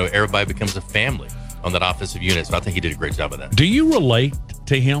them. Everybody becomes a family on that offensive unit. So I think he did a great job of that. Do you relate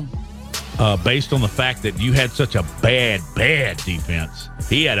to him based on the fact that you had such a bad defense?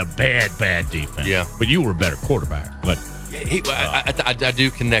 He had a bad defense. Yeah. But you were a better quarterback. But I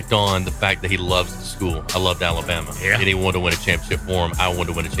do connect on the fact that he loves the school. I loved Alabama. Yeah. And he wanted to win a championship for him. I wanted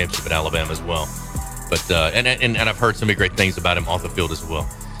to win a championship at Alabama as well. But and I've heard so many great things about him off the field as well.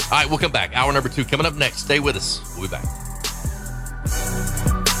 All right, we'll come back. Hour number 2 coming up next. Stay with us. We'll be back.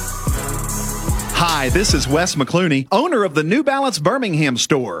 Hi, this is Wes McClooney, owner of the New Balance Birmingham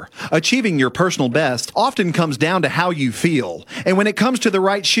store. Achieving your personal best often comes down to how you feel. And when it comes to the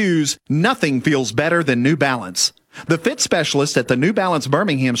right shoes, nothing feels better than New Balance. The fit specialists at the New Balance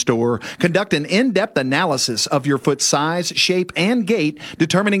Birmingham store conduct an in-depth analysis of your foot size, shape, and gait,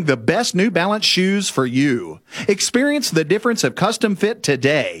 determining the best New Balance shoes for you. Experience the difference of custom fit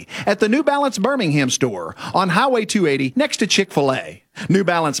today at the New Balance Birmingham store on Highway 280 next to Chick-fil-A. New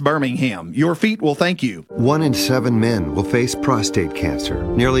Balance Birmingham. Your feet will thank you. 1 in 7 men will face prostate cancer.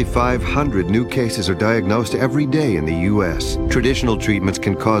 Nearly 500 new cases are diagnosed every day in the U.S. Traditional treatments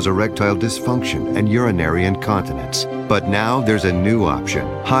can cause erectile dysfunction and urinary incontinence. But now there's a new option,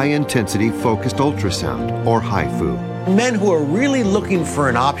 high-intensity focused ultrasound, or HIFU. Men who are really looking for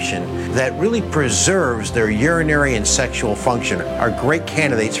an option that really preserves their urinary and sexual function are great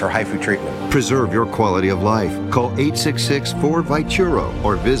candidates for HIFU treatment. Preserve your quality of life. Call 866-4-VITURO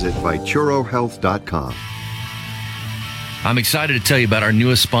or visit VituroHealth.com. I'm excited to tell you about our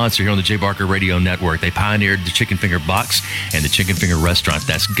newest sponsor here on the Jay Barker Radio Network. They pioneered the Chicken Finger Box and the Chicken Finger Restaurant.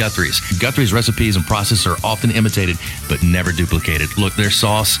 That's Guthrie's. Guthrie's recipes and processes are often imitated, but never duplicated. Look, their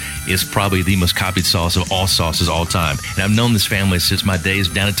sauce is probably the most copied sauce of all sauces all time. And I've known this family since my days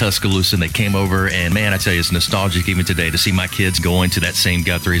down in Tuscaloosa, and they came over, and man, I tell you, it's nostalgic even today to see my kids going to that same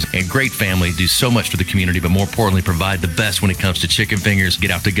Guthrie's. And great family, do so much for the community, but more importantly, provide the best when it comes to chicken fingers.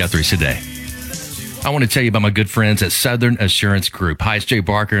 Get out to Guthrie's today. I want to tell you about my good friends at Southern Assurance Group. Hi, it's Jay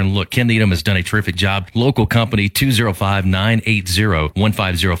Barker, and look, Ken Needham has done a terrific job. Local company,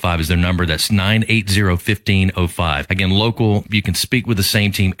 205-980-1505 is their number. That's 980-1505. Again, local, you can speak with the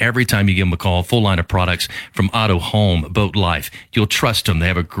same team every time you give them a call. Full line of products from auto, home, boat, life. You'll trust them. They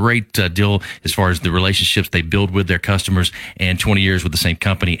have a great deal as far as the relationships they build with their customers, and 20 years with the same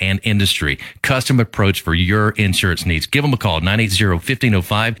company and industry. Custom approach for your insurance needs. Give them a call,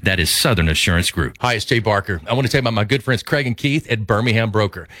 980-1505. That is Southern Assurance Group. Hi, it's Jay Barker. I want to tell you about my good friends Craig and Keith at Birmingham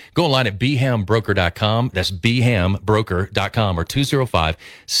Broker. Go online at BHAMBroker.com. That's BHAMBroker.com or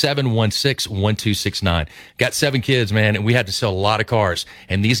 205-716-1269. Got 7 kids, man, and we had to sell a lot of cars.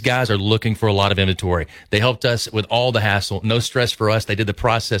 And these guys are looking for a lot of inventory. They helped us with all the hassle. No stress for us. They did the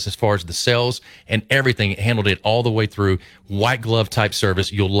process as far as the sales and everything. Handled it all the way through. White glove type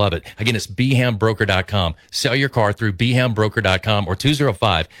service. You'll love it. Again, it's BHAMBroker.com. Sell your car through BHAMBroker.com or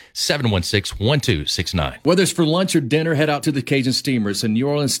 205-716-1269. Whether it's for lunch or dinner, head out to the Cajun Steamer. It's a New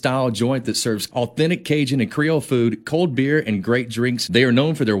Orleans style joint that serves authentic Cajun and Creole food, cold beer, and great drinks. They are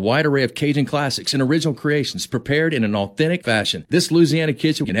known for their wide array of Cajun classics and original creations prepared in an authentic fashion. This Louisiana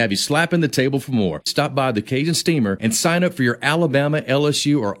kitchen can have you slapping the table for more. Stop by the Cajun Steamer and sign up for your Alabama,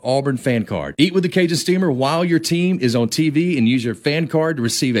 LSU, or Auburn fan card. Eat with the Cajun Steamer while your team is on TV and use your fan card to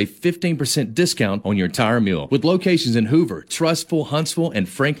receive a 15% discount on your entire meal. With locations in Hoover, Trustful, Huntsville, and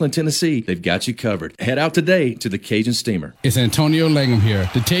Franklin, Tennessee, they've got you covered. Head out today to the Cajun Steamer. It's Antonio Langham here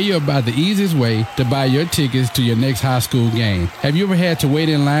to tell you about the easiest way to buy your tickets to your next high school game. Have you ever had to wait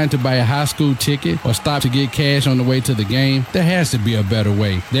in line to buy a high school ticket or stop to get cash on the way to the game? There has to be a better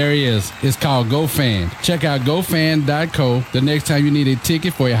way. There is. It's called GoFan. Check out GoFan.co the next time you need a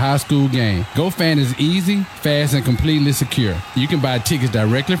ticket for a high school game. GoFan is easy, fast, and completely secure. You can buy tickets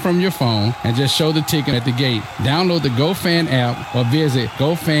directly from your phone and just show the ticket at the gate. Download the GoFan app or visit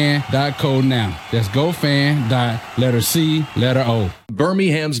GoFan.co now. That's GoFan.C.O.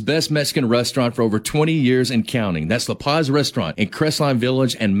 Birmingham's best Mexican restaurant for over 20 years and counting. That's La Paz Restaurant in Crestline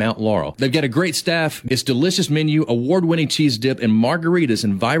Village and Mount Laurel. They've got a great staff. Its delicious menu, award-winning cheese dip, and margaritas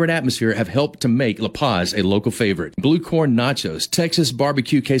and vibrant atmosphere have helped to make La Paz a local favorite. Blue corn nachos, Texas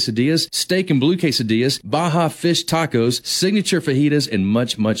barbecue quesadillas, steak and blue quesadillas, Baja fish tacos, signature fajitas, and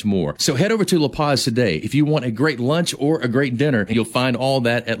much, much more. So head over to La Paz today. If you want a great lunch or a great dinner, you'll find all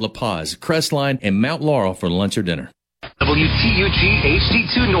that at La Paz, Crestline, and Mount Laurel for lunch or dinner. WTUG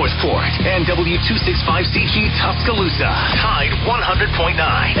HD2 Northport and W265CG Tuscaloosa. Tide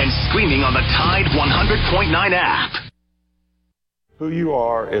 100.9 and streaming on the Tide 100.9 app. Who you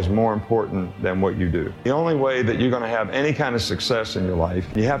are is more important than what you do. The only way that you're going to have any kind of success in your life,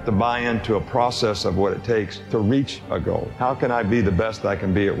 you have to buy into a process of what it takes to reach a goal. How can I be the best I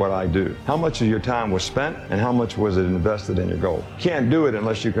can be at what I do? How much of your time was spent and how much was it invested in your goal? You can't do it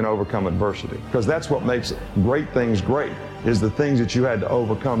unless you can overcome adversity, because that's what makes great things great, is the things that you had to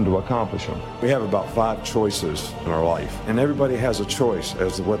overcome to accomplish them. We have about 5 choices in our life, and everybody has a choice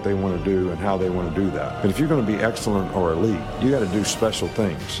as to what they want to do and how they want to do that. But if you're going to be excellent or elite, you got to do special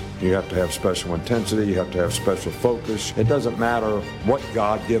things. You have to have special intensity, you have to have special focus. It doesn't matter what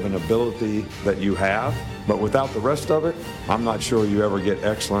God-given ability that you have, but without the rest of it, I'm not sure you ever get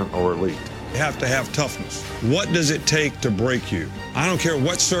excellent or elite. You have to have toughness. What does it take to break you? I don't care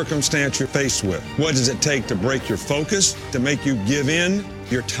what circumstance you're faced with. What does it take to break your focus, to make you give in?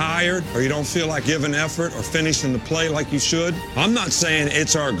 You're tired or you don't feel like giving effort or finishing the play like you should. I'm not saying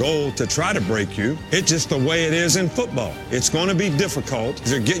it's our goal to try to break you. It's just the way it is in football. It's going to be difficult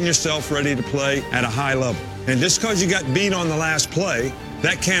because you're getting yourself ready to play at a high level. And just because you got beat on the last play,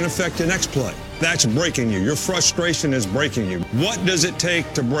 that can't affect the next play. That's breaking you. Your frustration is breaking you. What does it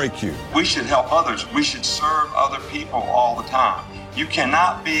take to break you? We should help others. We should serve other people all the time. You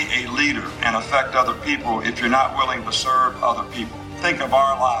cannot be a leader and affect other people if you're not willing to serve other people. Think of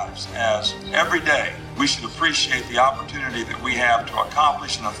our lives as every day we should appreciate the opportunity that we have to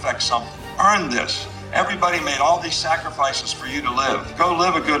accomplish and affect something. Earn this. Everybody made all these sacrifices for you to live. Go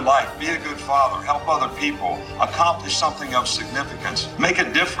live a good life, be a good father, help other people, accomplish something of significance, make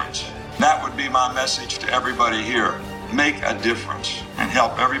a difference. That would be my message to everybody here. Make a difference and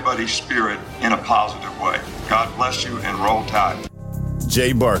help everybody's spirit in a positive way. God bless you and roll tide.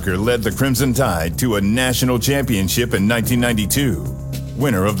 Jay Barker led the Crimson Tide to a national championship in 1992.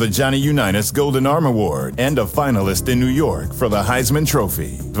 Winner of the Johnny Unitas Golden Arm Award and a finalist in New York for the Heisman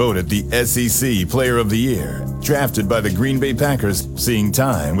Trophy. Voted the SEC Player of the Year. Drafted by the Green Bay Packers, seeing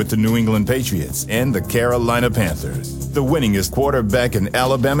time with the New England Patriots and the Carolina Panthers. The winningest quarterback in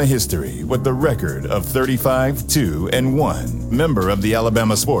Alabama history with the record of 35-2-1. Member of the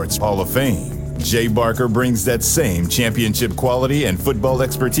Alabama Sports Hall of Fame. Jay Barker brings that same championship quality and football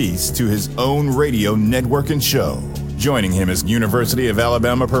expertise to his own radio network and show. Joining him is University of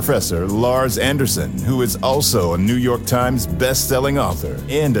Alabama professor Lars Anderson, who is also a New York Times best-selling author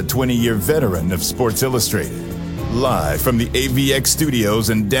and a 20-year veteran of Sports Illustrated. Live from the AVX studios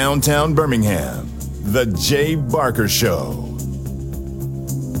in downtown Birmingham, The Jay Barker Show.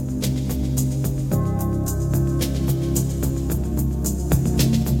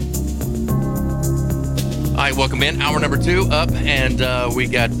 All right, welcome in. Hour number 2 up, and we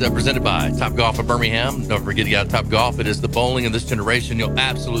got presented by Top Golf of Birmingham. Don't forget to get out Top Golf. It is the bowling of this generation. You'll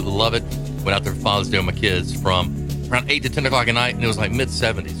absolutely love it. Went out there for Father's Day with my kids from around 8 to 10 o'clock at night, and it was like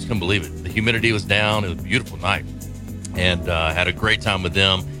mid-70s. Couldn't believe it. The humidity was down. It was a beautiful night, and had a great time with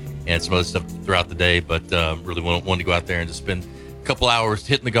them and some other stuff throughout the day, but really wanted to go out there and just spend a couple hours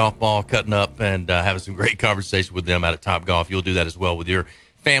hitting the golf ball, cutting up, and having some great conversation with them out at Top Golf. You'll do that as well with your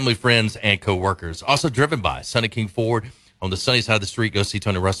family, friends, and co-workers. Also driven by Sonny King Ford on the sunny side of the street. Go see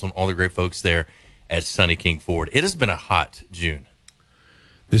Tony Russell and all the great folks there at Sonny King Ford. It has been a hot June.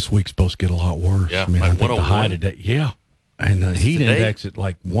 This week's supposed to get a lot worse. Yeah, I mean, like I think the high 101. today. Yeah, and the heat today? index at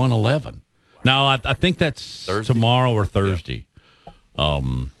like 111. Now I think that's Thursday? tomorrow or Thursday. Yeah.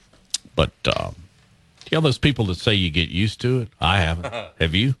 But you know those people that say you get used to it. I haven't.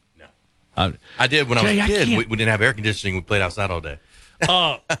 Have you? No. I did when I was Jay, a I kid. can't- We didn't have air conditioning. We played outside all day.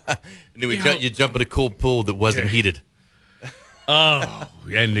 Oh, And then you jump in a cool pool that wasn't heated.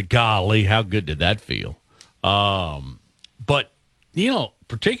 and golly, how good did that feel? But you know,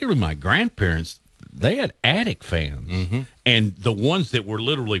 particularly my grandparents, they had attic fans, and the ones that were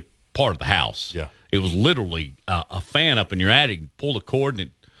literally part of the house. Yeah. It was literally a fan up in your attic. Pull the cord,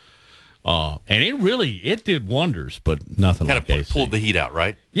 and it did wonders, but nothing Kind like of AC. pulled the heat out,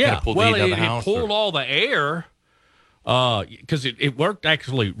 right? Yeah, Kind of pulled well, the heat out of the it house. pulled all the air because it worked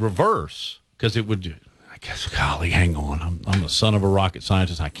actually reverse because it would. I guess, golly, hang on. I'm the son of a rocket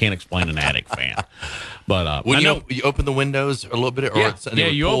scientist. I can't explain an attic fan, but When I you, know. you open the windows a little bit, or and it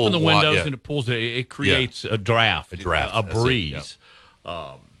would you pull open the wa- windows yeah. and it pulls. It creates a draft, A draft, a that's it, breeze.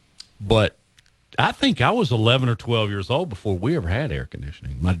 But I think I was 11 or 12 years old before we ever had air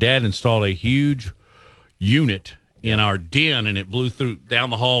conditioning. My dad installed a huge unit in our den, and it blew through down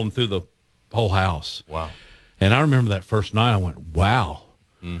the hall and through the whole house. Wow. And I remember that first night. I went, "Wow,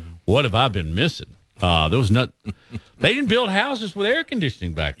 what have I been missing?" There was not. They didn't build houses with air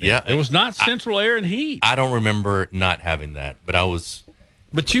conditioning back then. Yeah. It was not central air and heat. I don't remember not having that, but I was.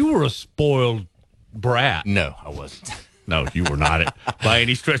 But you were a spoiled brat. No, I wasn't. No, you were not by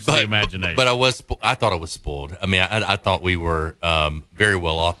any stretch of the imagination. But I was. I thought I was spoiled. I mean, I thought we were very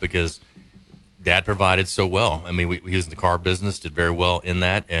well off because Dad provided so well. I mean, he was in the car business, did very well in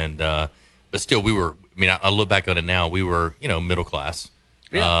that, and but still, we were. I mean, I look back on it now. We were, middle class.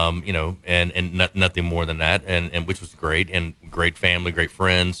 Yeah. And nothing more than that, and which was great, and great family, great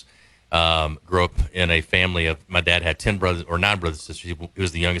friends. Grew up in a family of, my dad had 10 brothers or 9 brothers and sisters. He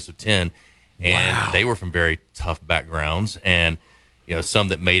was the youngest of 10, and they were from very tough backgrounds, and some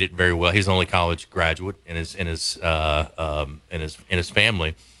that made it very well. He's the only college graduate in his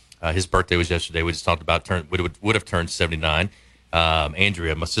family. His birthday was yesterday. We just talked about would have turned 79.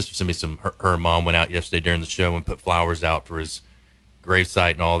 Andrea, my sister, sent me her mom went out yesterday during the show and put flowers out for his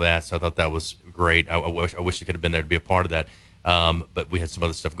gravesite and all that. So I thought that was great. I wish I could have been there to be a part of that. But we had some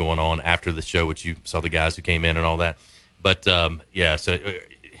other stuff going on after the show, which you saw the guys who came in and all that. But so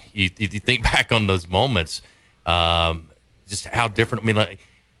you think back on those moments, just how different. I mean, like,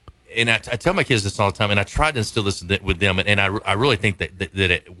 and I tell my kids this all the time, and I tried to instill this with them, and I really think that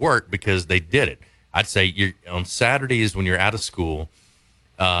it worked because they did it. I'd say on Saturdays when you're out of school.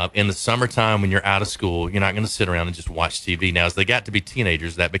 In the summertime, when you're out of school, you're not going to sit around and just watch TV. Now, as they got to be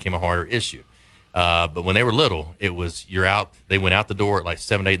teenagers, that became a harder issue. But when they were little, it was you're out. They went out the door at like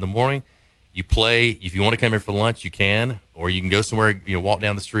 7, 8 in the morning. You play. If you want to come here for lunch, you can, or you can go somewhere. Walk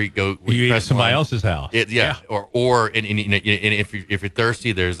down the street. Go. You eat at somebody else's house. Yeah. Or and if you're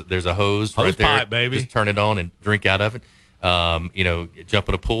thirsty, there's a hose right there. Pipe, baby. Just turn it on and drink out of it. Jump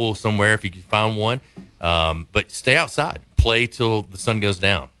in a pool somewhere if you can find one. But stay outside. Play till the sun goes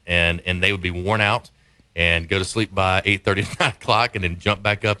down, and they would be worn out and go to sleep by 8:30, 9 o'clock, and then jump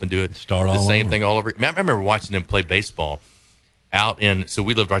back up and do it. Start the all same over. thing all over. I remember watching them play baseball out in. So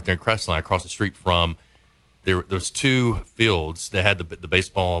we lived right there in Crestline, across the street from. There's 2 fields that had the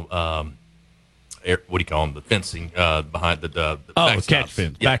baseball. What do you call them? The fencing behind the backstops. Catch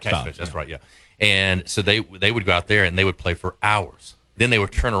fence. Yeah, Backstops, catch fence. That's right. Yeah. And so they would go out there and they would play for hours. Then they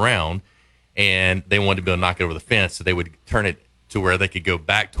would turn around and they wanted to be able to knock it over the fence, so they would turn it to where they could go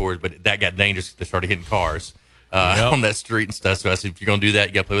back towards. But that got dangerous. They started hitting cars on that street and stuff. So I said, if you're going to do that,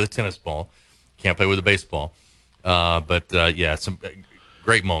 you got to play with a tennis ball. You can't play with a baseball. Some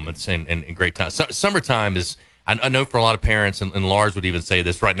great moments and great times. Summertime is. I know for a lot of parents, and Lars would even say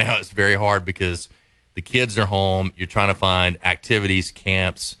this right now, it's very hard because the kids are home. You're trying to find activities,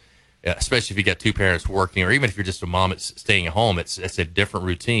 camps, especially if you got 2 parents working, or even if you're just a mom that's staying at home. It's a different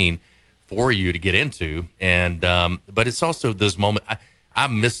routine for you to get into. And but it's also those moments. I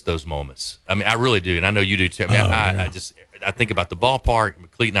miss those moments. I mean, I really do, and I know you do too. I mean, I think about the ballpark.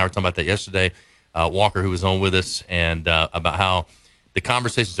 Cleet and I were talking about that yesterday. Walker, who was on with us, and about how the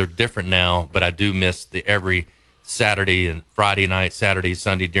conversations are different now, but I do miss the every Saturday and Friday night, Saturday,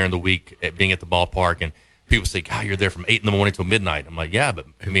 Sunday during the week at being at the ballpark. And people say, God, you're there from 8 in the morning till midnight. I'm like, yeah, but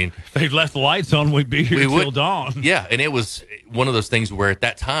I mean, if they'd left the lights on, we'd be here till dawn. Yeah. And it was one of those things where at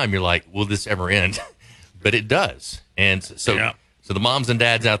that time you're like, will this ever end? But it does. And so the moms and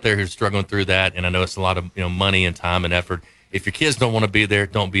dads out there who are struggling through that, and I know it's a lot of money and time and effort. If your kids don't want to be there,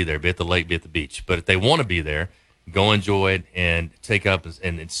 don't be there. Be at the lake, be at the beach. But if they want to be there, go enjoy it and take up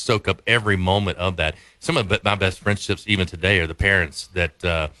and soak up every moment of that. Some of my best friendships even today are the parents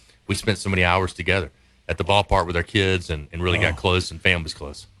that we spent so many hours together at the ballpark with our kids and really got close and families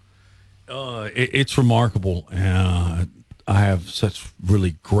close. It's remarkable. I have such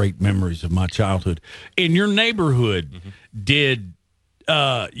really great memories of my childhood. In your neighborhood, did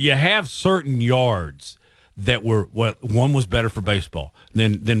you have certain yards that were one was better for baseball.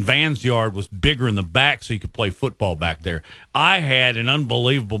 Then Van's yard was bigger in the back, so you could play football back there. I had an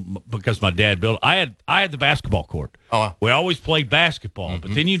unbelievable, because my dad built. I had the basketball court. We always played basketball,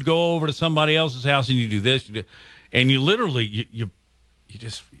 but then you'd go over to somebody else's house and you do this, and you literally you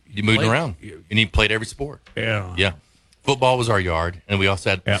moved around and you played every sport. Yeah. Football was our yard, and we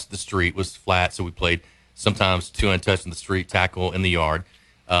also had the street was flat, so we played sometimes 2 untouched in the street, tackle in the yard.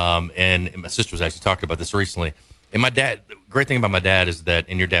 And my sister was actually talking about this recently. And my dad, the great thing about my dad is that,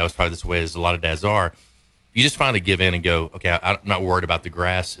 and your dad was probably this way as a lot of dads are, you just finally give in and go, okay, I'm not worried about the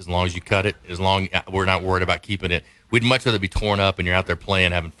grass as long as you cut it, as long we're not worried about keeping it. We'd much rather be torn up and you're out there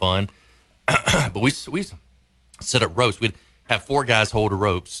playing, having fun. But we set up ropes. We'd have 4 guys hold the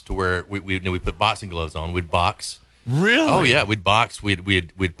ropes to where we put boxing gloves on. We'd box. Really? Oh, yeah. We'd box.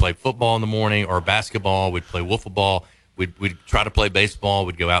 We'd play football in the morning or basketball. We'd play wiffle ball. We'd try to play baseball.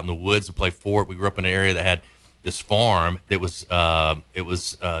 We'd go out in the woods and play fort. We grew up in an area that had this farm that was not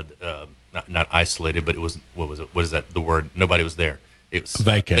isolated, but it was what is that the word? Nobody was there. It was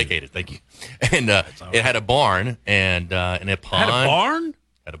vacated. Thank you. And it had a barn and a pond. Had a barn?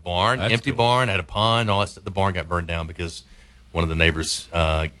 Had a barn, That's empty cool. barn. Had a pond. All that stuff. The barn got burned down because one of the neighbors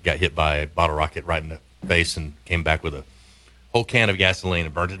got hit by a bottle rocket right in the face and came back with a whole can of gasoline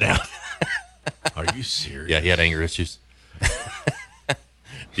and burned it down. Are you serious? Yeah, he had anger issues.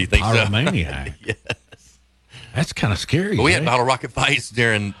 Do you think so? Pyromaniac. Yes. That's kind of scary. But we had bottle rocket fights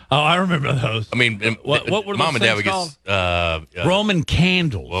during. Oh, I remember those. I mean, what were mom those and dad would things get Roman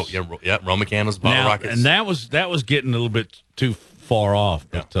candles. Well, yeah, Roman candles, bottle rockets, and that was getting a little bit too far off.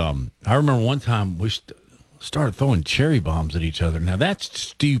 But I remember one time we started throwing cherry bombs at each other. Now that's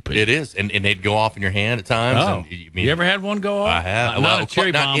stupid. It is, and they'd go off in your hand at times. Oh. And, you ever had one go off? I have. Not a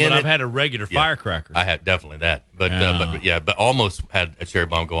cherry bomb, but I've had a regular firecracker. I had definitely that, but almost had a cherry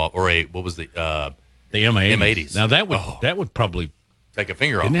bomb go off, or what was the M80s. M80s. Now that would probably take a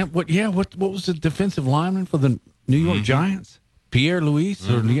finger off. Isn't that what? Yeah. What was the defensive lineman for the New York Giants? Pierre Louis.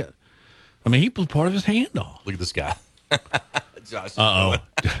 I mean, he blew part of his hand off. Look at this guy, Josh.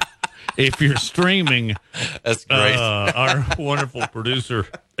 If you're streaming, that's great. Our wonderful producer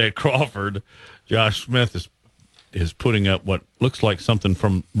at Crawford, Josh Smith, is putting up what looks like something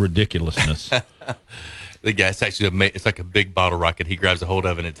from Ridiculousness. The guy's actually it's like a big bottle rocket. He grabs a hold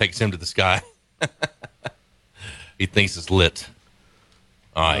of it and it takes him to the sky. He thinks it's lit.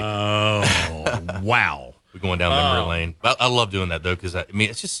 All right. Oh, wow. We're going down memory lane. I love doing that, though, because,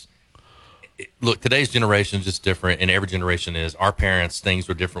 it's just – look, today's generation is just different, and every generation is. Our parents, things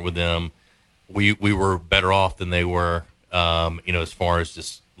were different with them. We were better off than they were, as far as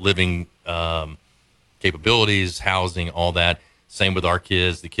just living capabilities, housing, all that. Same with our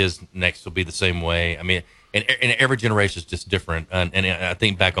kids. The kids next will be the same way. And every generation is just different. And I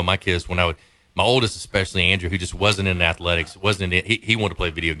think back on my kids when my oldest, especially Andrew, who just wasn't in athletics, he wanted to play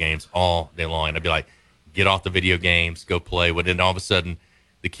video games all day long. And I'd be like, get off the video games, go play. But then all of a sudden,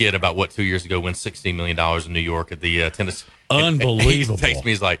 the kid about 2 years ago wins $16 million in New York at the tennis. Unbelievable. And he texts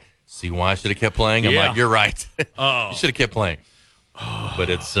me, he's like, see why I should have kept playing? I'm like, you're right. Oh. You should have kept playing. But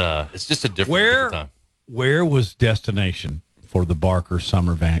it's just a different time. Where was destination for the Barker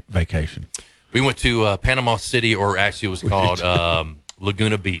summer vacation? We went to Panama City, or actually it was called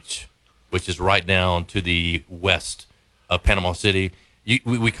Laguna Beach, which is right down to the west of Panama City.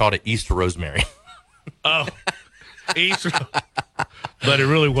 We called it East Rosemary. Oh, East. But it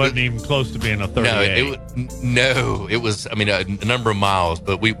really wasn't even close to being a 38. It was, a number of miles.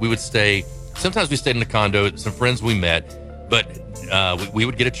 But we would stay, sometimes we stayed in a condo, some friends we met, but we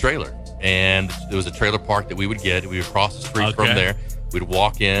would get a trailer. And there was a trailer park that we would get. We would cross the street from there. We'd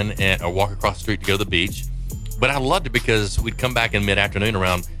walk in or walk across the street to go to the beach. But I loved it because we'd come back in mid-afternoon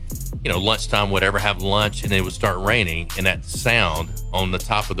around, lunchtime, whatever, have lunch, and it would start raining. And that sound on the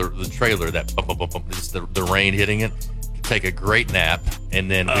top of the trailer, that bump, bump, bump, bump, just the rain hitting it, take a great nap, and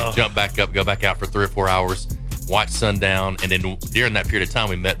then we'd jump back up, go back out for 3 or 4 hours, watch sundown. And then during that period of time,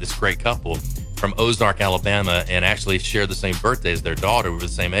 we met this great couple from Ozark, Alabama, and actually shared the same birthday as their daughter. We were the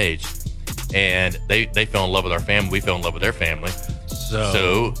same age. And they fell in love with our family. We fell in love with their family.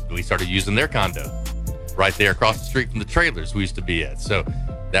 So we started using their condo right there across the street from the trailers we used to be at. So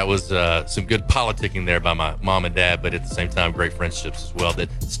that was some good politicking there by my mom and dad, but at the same time, great friendships as well that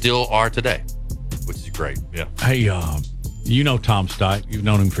still are today, which is great. Yeah. Hey, Tom Stipe. You've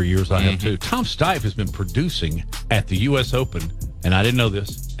known him for years. I have too. Tom Stipe has been producing at the U.S. Open, and I didn't know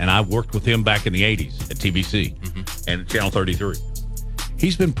this, and I worked with him back in the 80s at TBC and Channel 33.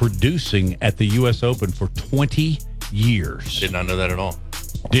 He's been producing at the U.S. Open for 20 years. Did not know that at all.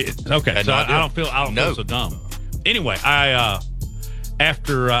 Okay, so I don't feel so dumb. Anyway,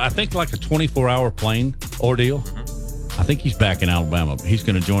 after I think like a 24-hour plane ordeal, I think he's back in Alabama. He's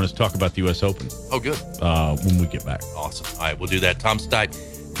going to join us to talk about the U.S. Open. Oh, good. When we get back. Awesome. All right, we'll do that. Tom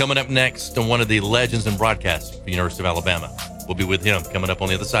Stipe coming up next on one of the legends in broadcasting for the University of Alabama. We'll be with him coming up on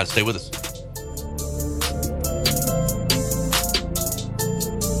the other side. Stay with us.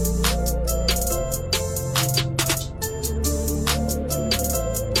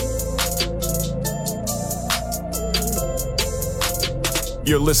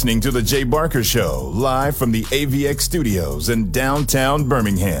 You're listening to The Jay Barker Show, live from the AVX studios in downtown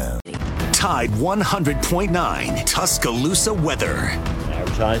Birmingham. Tide 100.9 Tuscaloosa weather.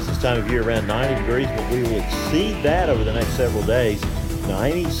 Advertised this time of year around 90 degrees, but we will exceed that over the next several days.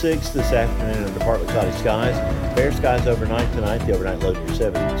 96 this afternoon under partly cloudy skies. Fair skies overnight tonight. The overnight low near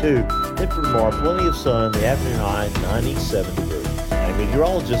 72. Then for tomorrow, plenty of sun. The afternoon high, 97 degrees. I'm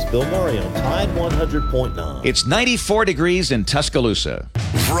meteorologist Bill Murray on Tide 100.9. It's 94 degrees in Tuscaloosa.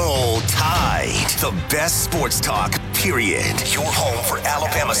 Roll Tide. The best sports talk, period. Your home for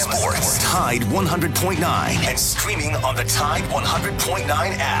Alabama sports. Tide 100.9 and streaming on the Tide 100.9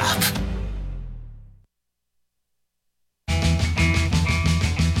 app.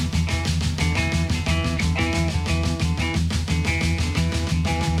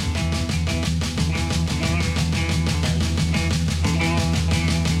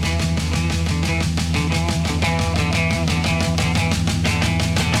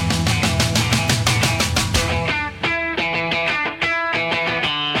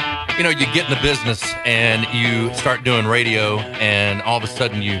 You get in the business and you start doing radio, and all of a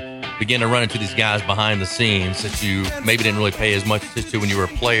sudden you begin to run into these guys behind the scenes that you maybe didn't really pay as much attention to when you were a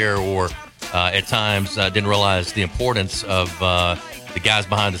player, or at times didn't realize the importance of the guys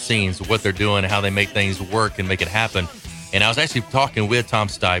behind the scenes, what they're doing, how they make things work and make it happen. And I was actually talking with Tom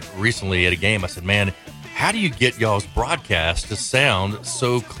Stipe recently at a game. I said, man, how do you get y'all's broadcast to sound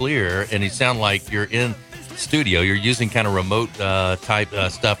so clear and you sound like you're in studio? You're using kind of remote type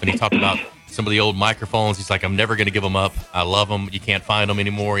stuff, and he talked about some of the old microphones. He's like, I'm never going to give them up. I love them. You can't find them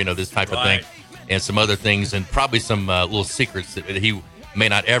anymore, this type of thing, and some other things, and probably some little secrets that he may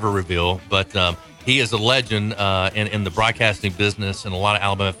not ever reveal. But he is a legend in the broadcasting business, and a lot of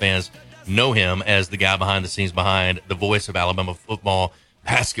Alabama fans know him as the guy behind the scenes, behind the voice of Alabama football,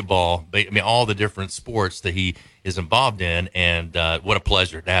 basketball, all the different sports that he is involved in. And what a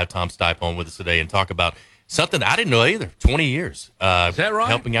pleasure to have Tom Stipe on with us today and talk about Something I didn't know either. 20 years. Is that right?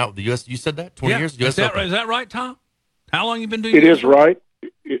 Helping out with the U.S. You said that? 20 years? Is that right, Tom? How long you been doing it? It is right.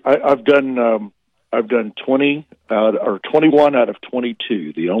 I've done 21 out of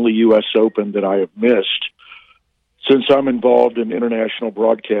 22. The only U.S. Open that I have missed since I'm involved in international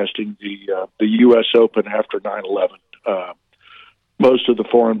broadcasting, the U.S. Open after 9/11. Most of the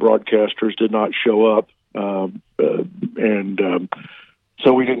foreign broadcasters did not show up,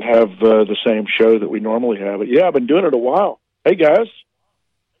 so we didn't have the same show that we normally have. But yeah, I've been doing it a while. Hey, guys.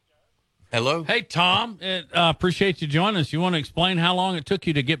 Hello. Hey, Tom. Appreciate you joining us. You want to explain how long it took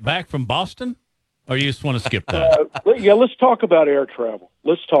you to get back from Boston? Or you just want to skip that? Yeah, let's talk about air travel.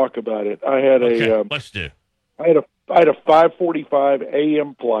 Let's talk about it. I had let's do. I had a 5:45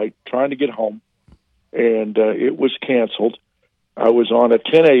 a.m. flight trying to get home, and it was canceled. I was on a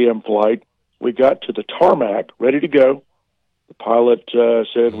 10 a.m. flight. We got to the tarmac, ready to go. The pilot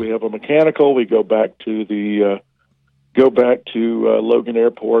said, "We have a mechanical." We go back to Logan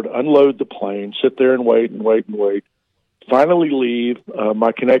Airport, unload the plane, sit there and wait. Finally leave.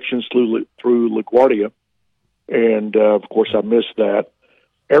 My connections through LaGuardia, and of course I missed that.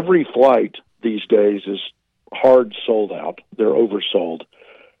 Every flight these days is hard sold out. They're oversold.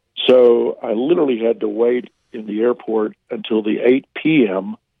 So I literally had to wait in the airport until the 8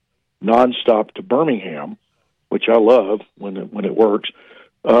 p.m. nonstop to Birmingham, which I love when it works,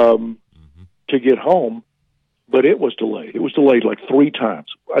 to get home. But it was delayed. It was delayed like 3 times.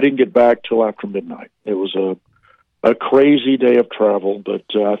 I didn't get back till after midnight. It was a crazy day of travel, but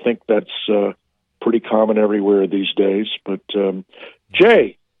I think that's pretty common everywhere these days. But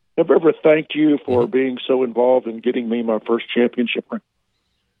Jay, have I ever thanked you for being so involved in getting me my first championship ring?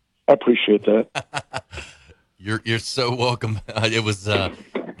 I appreciate that. You're so welcome. It was,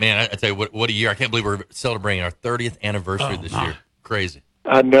 man, I tell you, what a year. I can't believe we're celebrating our 30th anniversary this year. Crazy.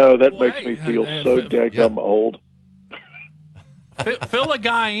 I know. That makes me feel so daggum old. Fill a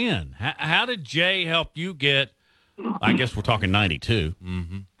guy in. How did Jay help you get, I guess we're talking 92.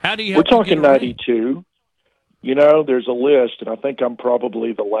 Mm-hmm. How do you help We're talking 92. You know, there's a list, and I think I'm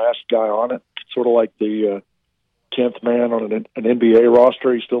probably the last guy on it. Sort of like the 10th man on an NBA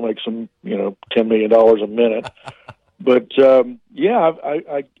roster. He still makes some, $10 million a minute. But, yeah,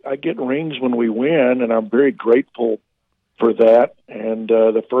 I get rings when we win, and I'm very grateful for that. And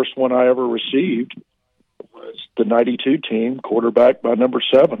the first one I ever received was the 92 team, quarterback by number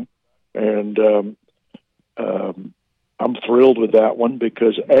 7. And I'm thrilled with that one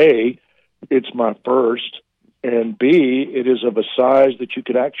because, A, it's my first, and B, it is of a size that you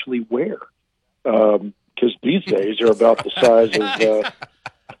could actually wear. Because these days they're about the size of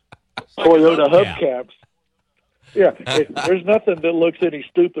Toyota hubcaps. Yeah, there's nothing that looks any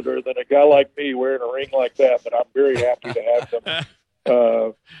stupider than a guy like me wearing a ring like that, but I'm very happy to have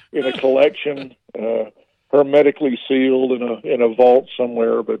them in a collection, hermetically sealed in a vault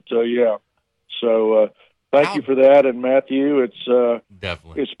somewhere. But, yeah, so thank you for that. And, Matthew,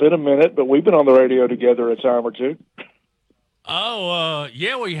 it's been a minute, but we've been on the radio together a time or two. Oh,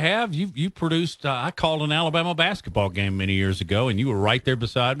 yeah, we have. You produced, I called an Alabama basketball game many years ago, and you were right there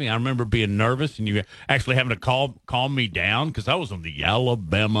beside me. I remember being nervous, and you actually having to calm me down because I was on the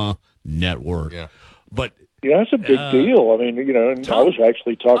Alabama network. Yeah. But yeah, that's a big deal. I mean, and I was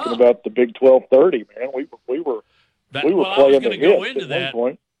actually talking about the Big 12-30, man. We were playing the hits at one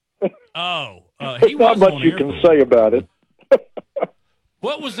point. There's not much you can say about it.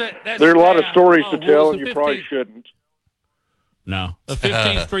 What was that? There are a lot of stories to tell, and you probably shouldn't. No, the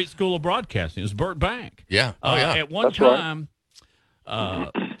 15th Street School of Broadcasting. It was Burt Bank. Yeah. At one time,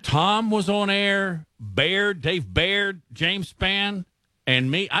 Tom was on air, Dave Baird, James Spann, and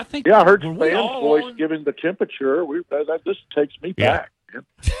me. I think. Yeah, I heard Spann's voice giving the temperature. This takes me back.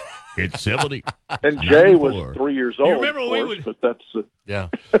 It's 70. And Jay was 3 years old. You remember of course, but that's yeah.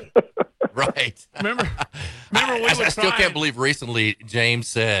 Right. Remember I still can't believe recently James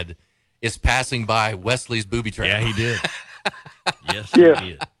said it's passing by Wesley's booby trap. Yeah, he did. Yes, he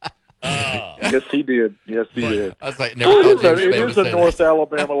did. Yes, he did. Yes, he did. I was like, it is a North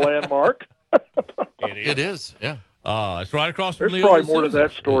Alabama landmark. It is. Yeah. It's right across from There's probably more to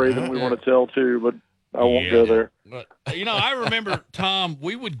that story than we want to tell too, but I won't go there. But, I remember, Tom,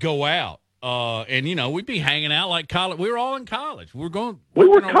 we would go out, and we'd be hanging out like college. We were all in college. We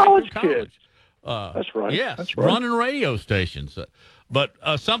were college kids. That's right. Yes, that's right. Running radio stations. But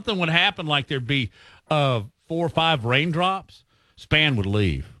something would happen, like there'd be 4 or 5 raindrops. Spann would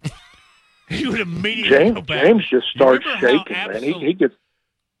leave. He would immediately go back. James just starts shaking, man. He gets.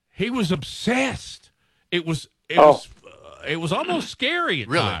 He was obsessed. It was almost scary at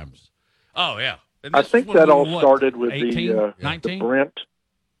times. Oh yeah. I think that all started with the Brent.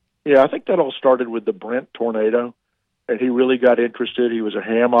 Yeah, I think that all started with the Brent tornado, and he really got interested. He was a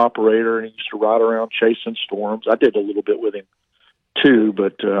ham operator, and he used to ride around chasing storms. I did a little bit with him too,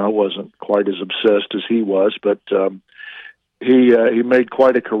 but I wasn't quite as obsessed as he was. But he made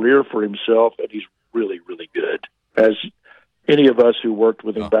quite a career for himself, and he's really, really good, as any of us who worked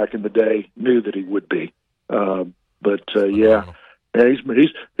with him back in the day knew that he would be. Yeah,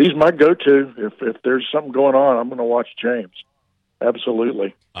 he's my go-to. If there's something going on, I'm going to watch James.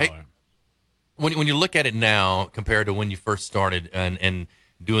 Absolutely. Hey, when you look at it now compared to when you first started and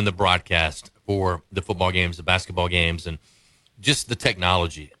doing the broadcast for the football games, the basketball games, and just the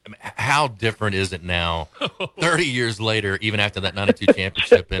technology, I mean, how different is it now 30 years later, even after that 92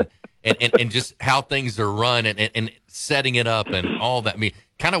 championship, and just how things are run and setting it up and all that? I mean,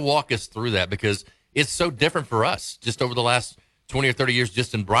 kind of walk us through that, because it's so different for us just over the last 20 or 30 years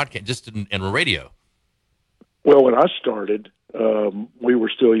just in broadcast, just in radio. Well, when I started, we were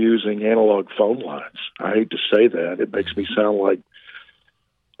still using analog phone lines. I hate to say that. It makes me sound like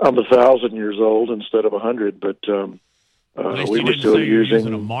I'm 1,000 years old instead of 100, but we were still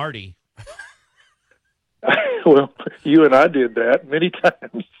using a Marty. Well, you and I did that many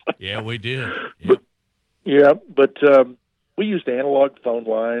times. Yeah, we did. Yeah. But we used analog phone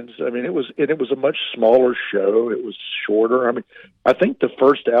lines. I mean, it was a much smaller show. It was shorter. I mean, I think the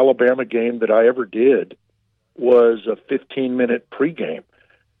first Alabama game that I ever did was a 15-minute pregame.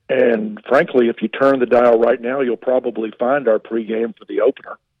 And frankly, if you turn the dial right now, you'll probably find our pregame for the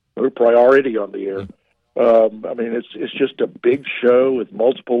opener. We're priority on the air. I mean, it's just a big show with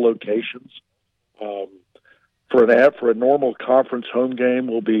multiple locations. For a normal conference home game,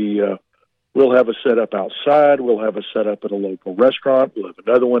 we'll have a setup outside. We'll have a setup at a local restaurant. We'll have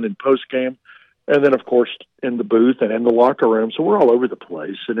another one in post game, and then of course in the booth and in the locker room. So we're all over the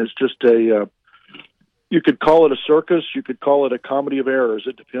place, and it's just you could call it a circus. You could call it a comedy of errors.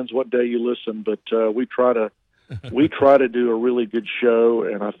 It depends what day you listen, but we try to do a really good show,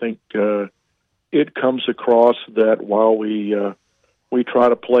 and I think it comes across that while we try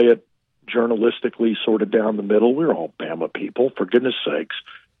to play it journalistically sort of down the middle, we're all Bama people, for goodness sakes,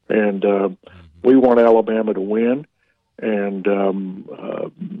 and we want Alabama to win, and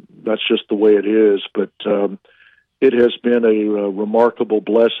that's just the way it is. But it has been a remarkable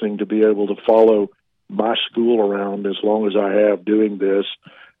blessing to be able to follow my school around as long as I have doing this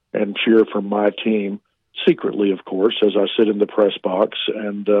and cheer for my team secretly, of course, as I sit in the press box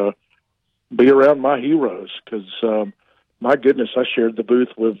and be around my heroes. Because my goodness, I shared the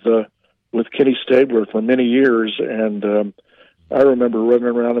booth with Kenny Stabler for many years, and I remember running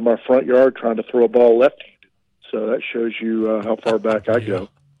around in my front yard trying to throw a ball left-handed. So that shows you how far back I go.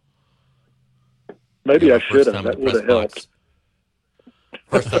 Maybe I should have. That would have helped.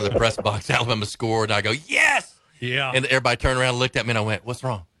 First time in the press box, Alabama scored, and I go, yes! Yeah. And everybody turned around and looked at me, and I went, what's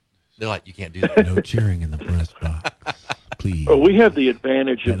wrong? They're like, you can't do that. No cheering in the press box, please. Well, we have the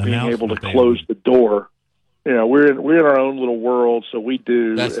advantage of being able to close the door. You know, we're in our own little world, so we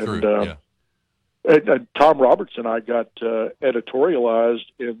do. That's true, and Tom Roberts and I got editorialized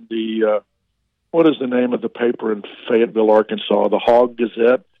in the what is the name of the paper in Fayetteville, Arkansas? The Hog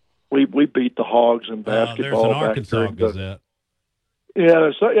Gazette. We beat the Hogs in basketball. There's an Arkansas Gazette.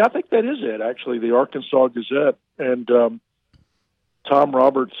 Yeah, so I think that is it, actually, the Arkansas Gazette. And Tom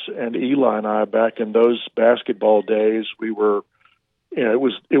Roberts and Eli and I, back in those basketball days, we were, it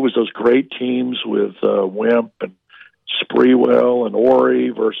was those great teams with Wimp and Sprewell and Ori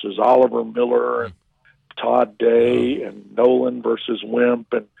versus Oliver Miller and Todd Day and Nolan versus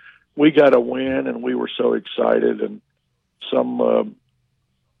Wimp. And we got a win, and we were so excited. And some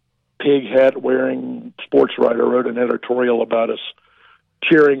pig hat wearing sports writer wrote an editorial about us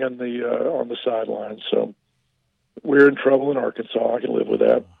cheering on the sidelines. So we're in trouble in Arkansas. I can live with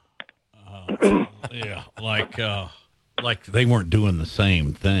that. Yeah, like they weren't doing the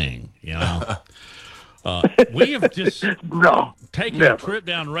same thing, you know. We have just taken a trip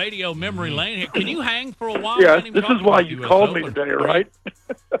down radio memory lane here. Can you hang for a while? Yeah, this is why you called me today, right?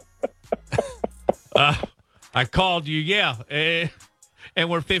 I called you, yeah. And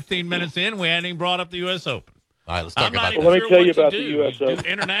we're 15 minutes in. We hadn't even brought up the U.S. Open. All right, let's talk about that. Let me tell you about the U.S. Open.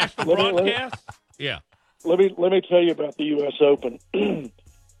 International broadcast? Yeah. Let me tell you about the U.S. Open.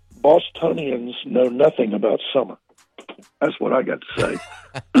 Bostonians know nothing about summer. That's what I got to say.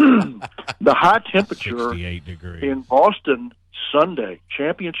 The high temperature in Boston Sunday,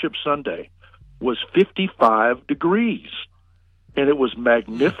 Championship Sunday, was 55 degrees. And it was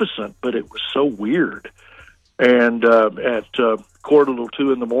magnificent, but it was so weird. And at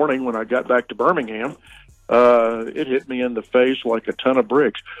 1:45 in the morning, when I got back to Birmingham, it hit me in the face like a ton of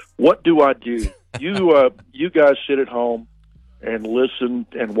bricks. What do? You guys sit at home and listen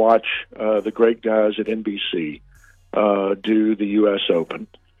and watch the great guys at NBC do the U.S. Open.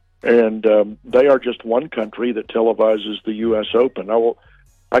 And they are just one country that televises the U.S. Open.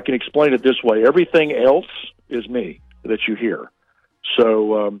 I can explain it this way. Everything else is me that you hear.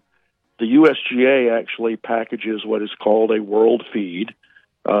 So the USGA actually packages what is called a world feed,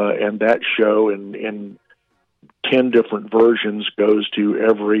 and that show in 10 different versions goes to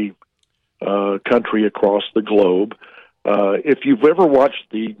every country across the globe. If you've ever watched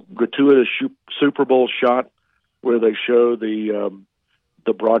the gratuitous Super Bowl shot where they show the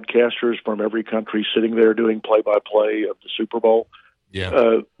broadcasters from every country sitting there doing play-by-play of the Super Bowl,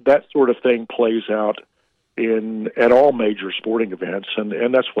 that sort of thing plays out at all major sporting events,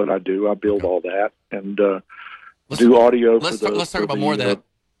 and that's what I do. I build all that and do audio. Let's talk about more of that.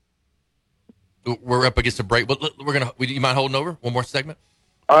 We're up against a break, but you mind holding over one more segment?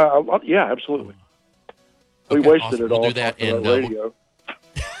 Yeah, absolutely. We wasted it all. We'll do that in radio.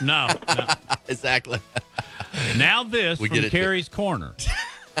 No, exactly. Now this we from Terry's Corner.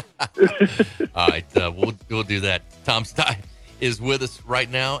 All right, we'll do that. Tom Stein is with us right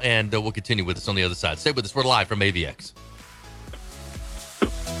now, and we'll continue with us on the other side. Stay with us. We're live from AVX.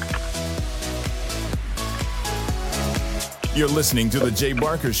 You're listening to The Jay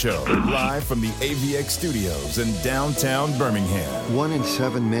Barker Show, live from the AVX studios in downtown Birmingham. 1 in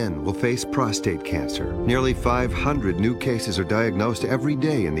 7 men will face prostate cancer. Nearly 500 new cases are diagnosed every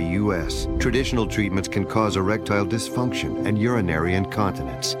day in the U.S. Traditional treatments can cause erectile dysfunction and urinary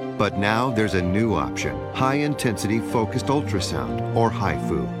incontinence. But now there's a new option, high-intensity focused ultrasound, or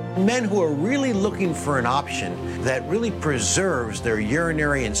HIFU. Men who are really looking for an option that really preserves their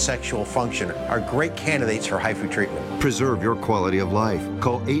urinary and sexual function are great candidates for HIFU treatment. Preserve your quality of life.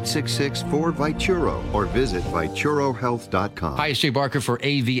 Call 866-4-VITURO or visit VituroHealth.com. Hi, it's Jay Barker for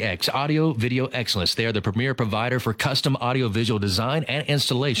AVX, Audio Video Excellence. They are the premier provider for custom audio-visual design and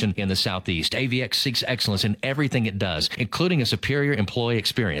installation in the Southeast. AVX seeks excellence in everything it does, including a superior employee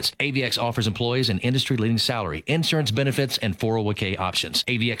experience. AVX offers employees an industry-leading salary, insurance benefits, and 401k options.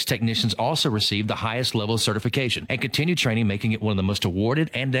 AVX technicians also receive the highest level of certification and continue training, making it one of the most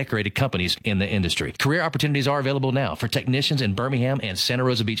awarded and decorated companies in the industry. Career opportunities are available now for technicians in Birmingham and Santa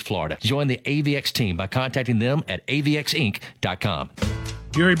Rosa Beach, Florida. Join the AVX team by contacting them at avxinc.com.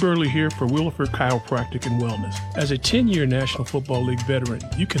 Gary Burley here for Williford Chiropractic and Wellness. As a 10-year National Football League veteran,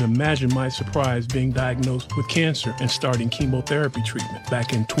 you can imagine my surprise being diagnosed with cancer and starting chemotherapy treatment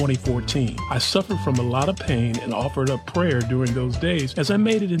back in 2014. I suffered from a lot of pain and offered up prayer during those days as I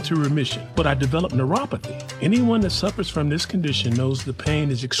made it into remission, but I developed neuropathy. Anyone that suffers from this condition knows the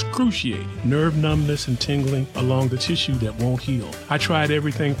pain is excruciating, nerve numbness and tingling along the tissue that won't heal. I tried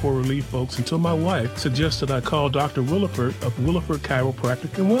everything for relief, folks, until my wife suggested I call Dr. Williford of Williford Chiropractic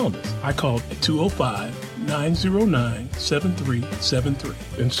and Wellness. I called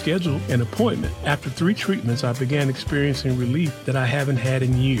 205-909-7373 and scheduled an appointment. After 3 treatments, I began experiencing relief that I haven't had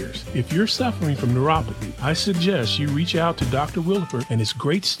in years. If you're suffering from neuropathy, I suggest you reach out to Dr. Williford and his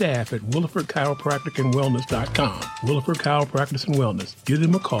great staff at Williford Chiropractic and Wellness.com. Williford Chiropractic and Wellness. Give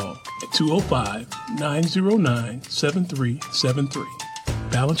them a call at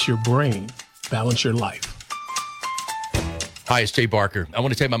 205-909-7373. Balance your brain. Balance your life. Hi, it's Jay Barker. I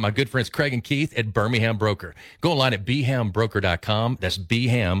want to tell you about my good friends Craig and Keith at Birmingham Broker. Go online at bhambroker.com. That's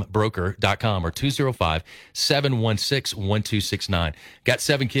bhambroker.com or 205-716-1269. Got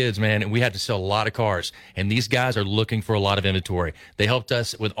 7 kids, man, and we had to sell a lot of cars. And these guys are looking for a lot of inventory. They helped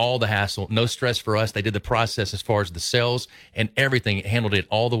us with all the hassle. No stress for us. They did the process as far as the sales and everything. Handled it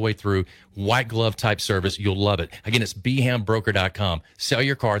all the way through. White glove type service. You'll love it. Again, it's bhambroker.com. Sell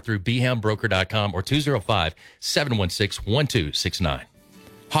your car through bhambroker.com or 205-716-1269.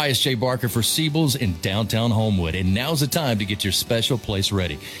 Hi, it's Jay Barker for Siebel's in downtown Homewood, and now's the time to get your special place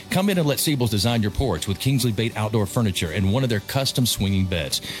ready. Come in and let Siebel's design your porch with Kingsley Bait outdoor furniture and one of their custom swinging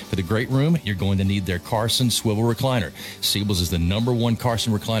beds. For the great room, you're going to need their Carson swivel recliner. Siebel's is the #1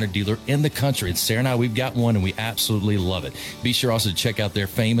 Carson recliner dealer in the country, and Sarah and I, we've got one, and we absolutely love it. Be sure also to check out their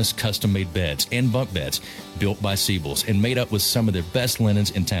famous custom-made beds and bunk beds built by Siebel's and made up with some of their best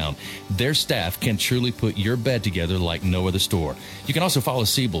linens in town. Their staff can truly put your bed together like no other store. You can also follow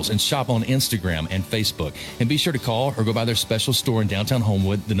Siebel's and shop on Instagram and Facebook. And be sure to call or go by their special store in downtown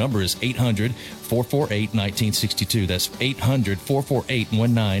Homewood. The number is 800-448-1962. That's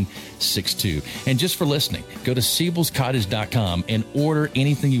 800-448-1962. And just for listening, go to SiebelsCottage.com and order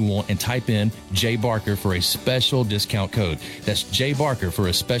anything you want and type in Jay Barker for a special discount code. That's Jay Barker for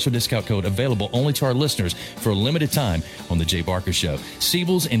a special discount code available only to our listeners for a limited time on The Jay Barker Show.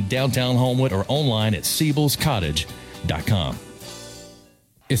 Siebel's in downtown Homewood or online at SiebelsCottage.com.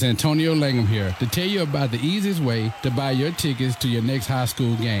 It's Antonio Langham here to tell you about the easiest way to buy your tickets to your next high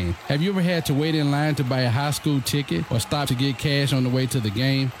school game. Have you ever had to wait in line to buy a high school ticket or stop to get cash on the way to the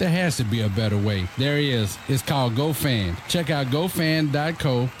game? There has to be a better way. There is. It's called GoFan. Check out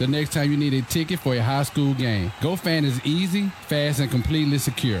GoFan.co the next time you need a ticket for a high school game. GoFan is easy, fast, and completely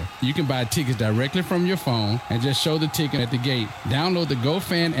secure. You can buy tickets directly from your phone and just show the ticket at the gate. Download the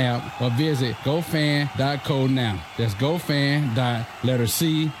GoFan app or visit GoFan.co now. That's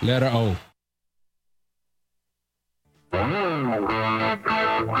GoFan.C. Letter O.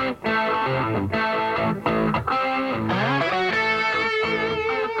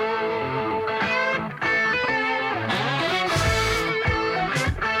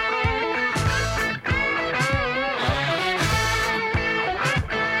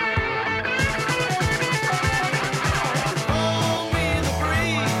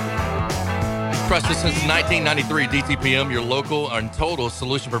 Trusted since 1993, DTPM, your local and total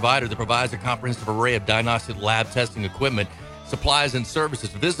solution provider that provides a comprehensive array of diagnostic lab testing equipment, supplies, and services.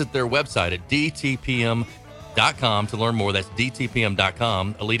 Visit their website at dtpm.com to learn more. That's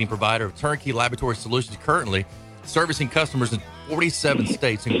dtpm.com, a leading provider of turnkey laboratory solutions, currently servicing customers in 47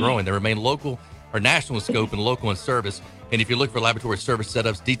 states and growing. They remain local or national in scope and local in service. And if you look for laboratory service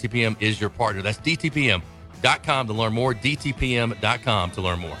setups, DTPM is your partner. That's dtpm.com to learn more, dtpm.com to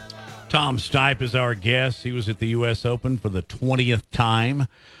learn more. Tom Stipe is our guest. He was at the U.S. Open for the 20th time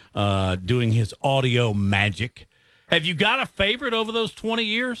doing his audio magic. Have you got a favorite over those 20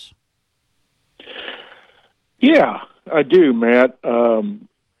 years? Yeah, I do, Matt. And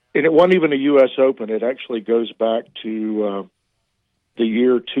it wasn't even a U.S. Open. It actually goes back to the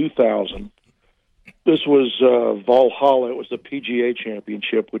year 2000. This was Valhalla. It was the PGA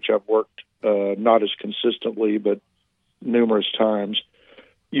Championship, which I've worked not as consistently, but numerous times.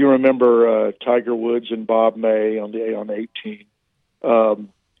 You remember Tiger Woods and Bob May on 18.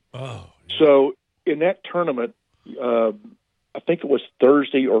 So in that tournament, I think it was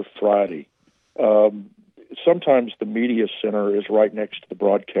Thursday or Friday. Sometimes the media center is right next to the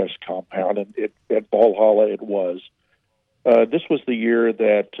broadcast compound, and at Valhalla it was. This was the year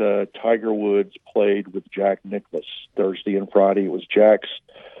that Tiger Woods played with Jack Nicklaus. Thursday and Friday. It was Jack's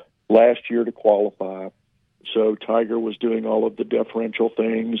last year to qualify. So Tiger was doing all of the deferential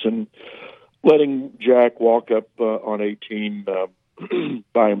things and letting Jack walk up on 18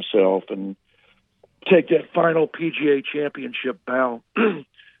 by himself and take that final PGA Championship bow.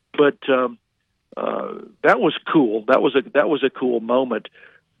 But that was cool. That was a cool moment.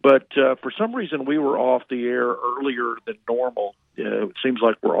 But for some reason, we were off the air earlier than normal. It seems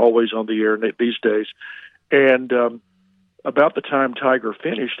like we're always on the air these days. And about the time Tiger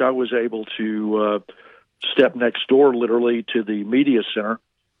finished, I was able to step next door literally to the media center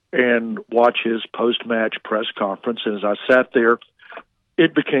and watch his post-match press conference. And as I sat there,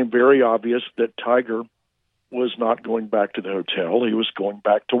 it became very obvious that Tiger was not going back to the hotel. He was going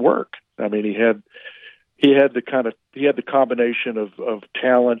back to work. I mean, he had the combination of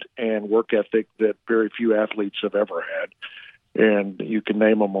talent and work ethic that very few athletes have ever had. And you can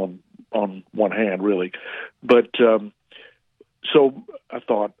name them on one hand, really. But, so I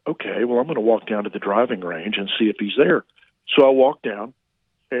thought, okay, well, I'm going to walk down to the driving range and see if he's there. So I walked down,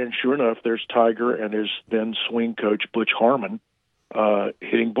 and sure enough, there's Tiger and his then swing coach, Butch Harmon,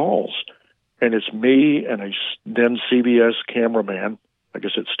 hitting balls. And it's me and a then CBS cameraman, I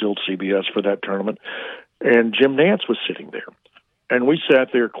guess it's still CBS for that tournament, and Jim Nantz was sitting there. And we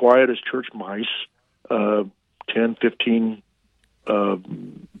sat there quiet as church mice, 10, 15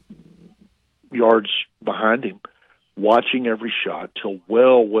 yards behind him, watching every shot till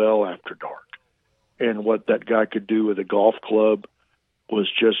well after dark. And what that guy could do with a golf club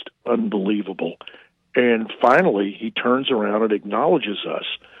was just unbelievable. And finally, he turns around and acknowledges us.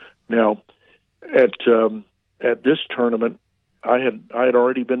 Now, at this tournament, I had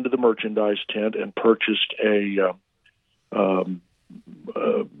already been to the merchandise tent and purchased a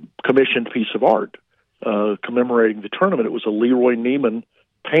commissioned piece of art commemorating the tournament. It was a Leroy Neiman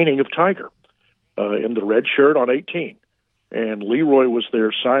painting of Tiger in the red shirt on 18. And Leroy was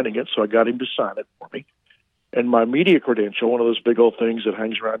there signing it, so I got him to sign it for me. And my media credential, one of those big old things that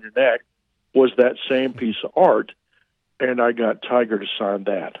hangs around your neck, was that same piece of art, and I got Tiger to sign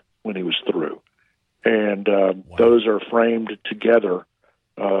that when he was through. And those are framed together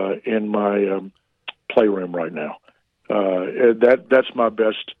in my playroom right now. That's my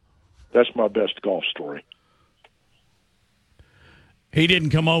best golf story. He didn't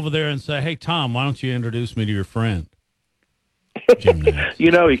come over there and say, "Hey, Tom, why don't you introduce me to your friend?"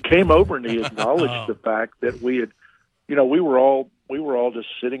 You know, he came over and he acknowledged the fact that we had, we were all just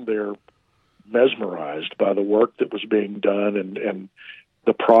sitting there mesmerized by the work that was being done and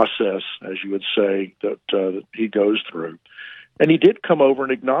the process, as you would say, that he goes through. And he did come over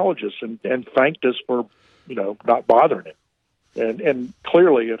and acknowledge us and thanked us for, not bothering him. And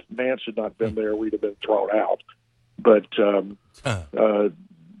clearly, if Nance had not been there, we'd have been thrown out. But Jim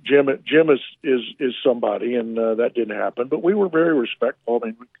is somebody, and that didn't happen. But we were very respectful. I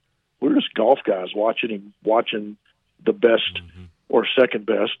mean, we were just golf guys watching the best or second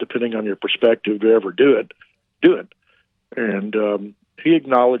best, depending on your perspective, to ever do it. And he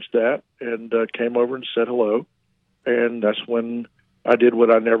acknowledged that and came over and said hello. And that's when I did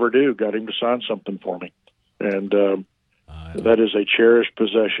what I never do, got him to sign something for me. And that is a cherished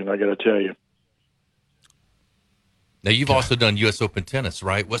possession, I got to tell you. Now, you've also done U.S. Open tennis,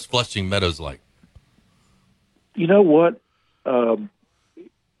 right? What's Flushing Meadows like? You know what?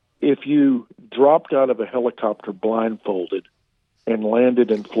 If you dropped out of a helicopter blindfolded and landed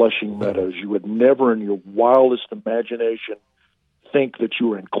in Flushing Meadows, you would never in your wildest imagination think that you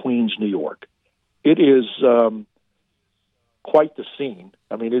were in Queens, New York. It is quite the scene.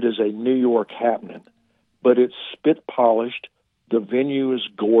 I mean, it is a New York happening, but it's spit-polished. The venue is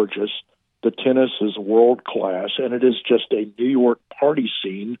gorgeous. The tennis is world-class, and it is just a New York party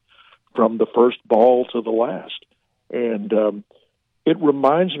scene from the first ball to the last. And it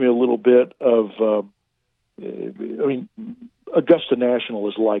reminds me a little bit of, Augusta National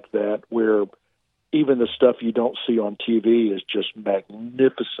is like that, where even the stuff you don't see on TV is just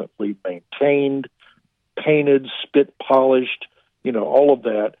magnificently maintained, painted, spit-polished, all of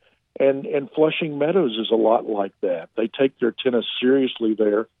that. And Flushing Meadows is a lot like that. They take their tennis seriously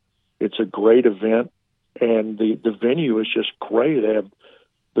there. It's a great event, and the venue is just great. They have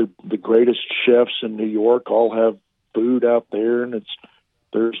the greatest chefs in New York all have food out there, and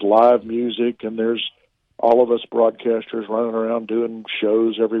there's live music, and there's all of us broadcasters running around doing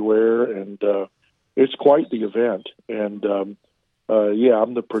shows everywhere, and it's quite the event. And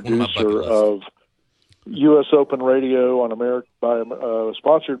I'm the producer of U.S. Open Radio on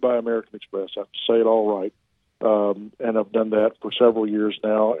sponsored by American Express. I have to say it all right. And I've done that for several years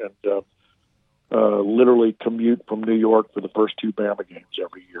now, and literally commute from New York for the first 2 Bama games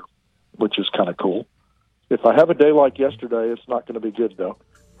every year, which is kind of cool. If I have a day like yesterday, it's not going to be good, though.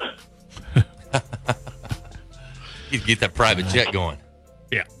 You get that private jet going.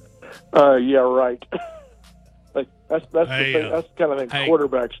 Yeah. Yeah, right. That's the thing. That's the kind of thing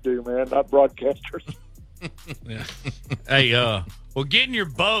quarterbacks do, man, not broadcasters. Yeah. Hey, well, get in your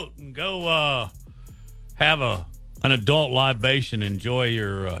boat and go have an adult libation. Enjoy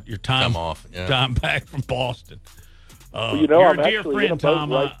your time off. Yeah. Time back from Boston. You're I'm a dear friend,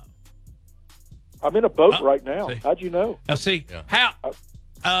 Tom. I'm in a boat right now. How'd you know? Now, see how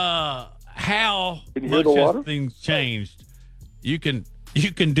Can you much hear the water? has things changed? You can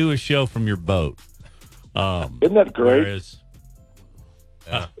do a show from your boat. Isn't that great? Whereas,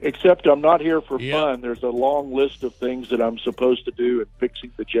 except I'm not here for fun. There's a long list of things that I'm supposed to do, and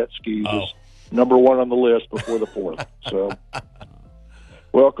fixing the jet skis is number 1 on the list before the 4th. So,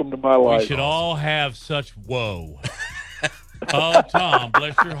 welcome to my life. We should all have such woe. Oh, Tom,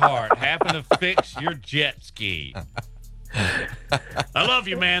 bless your heart. Happen to fix your jet ski. I love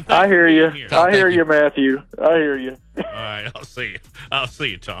you, man. I hear you. I hear you, Matthew. I hear you. All right, I'll see you. I'll see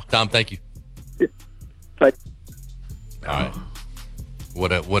you, Tom. Tom, thank you. Thank you. All right.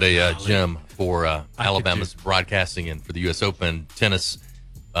 What a gem for Alabama's broadcasting and for the U.S. Open tennis,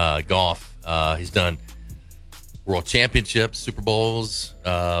 golf. He's done World Championships, Super Bowls,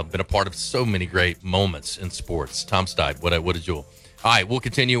 been a part of so many great moments in sports. Tom Steib, what a jewel. All right, we'll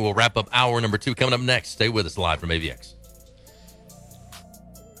continue. We'll wrap up hour number 2 coming up next. Stay with us live from AVX.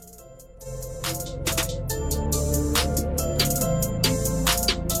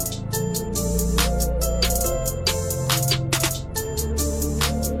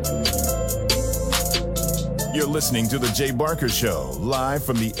 You're listening to The Jay Barker Show, live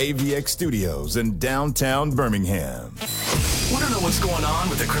from the AVX studios in downtown Birmingham. Want to know what's going on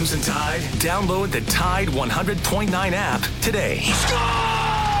with the Crimson Tide? Download the Tide 100.9 app today.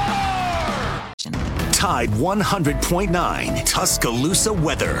 Tide 100.9 Tuscaloosa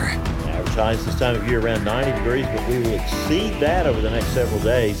weather. Advertised this time of year around 90 degrees, but we will exceed that over the next several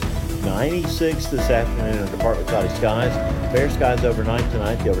days. 96 this afternoon under partly cloudy skies. Fair skies overnight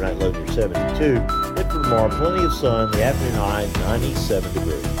tonight. The overnight low near 72. Then for tomorrow, plenty of sun. The afternoon high, 97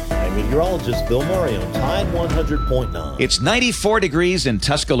 degrees. I'm meteorologist Bill Murray on Tide 100.9. It's 94 degrees in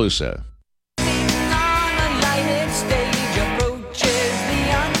Tuscaloosa.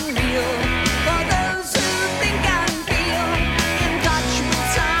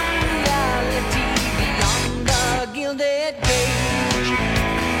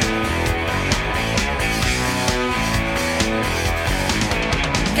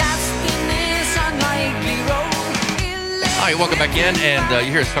 welcome back in. And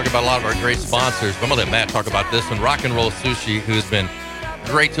you hear us talk about a lot of our great sponsors. But I'm going to let Matt talk about this one. Rock and Roll Sushi, who's been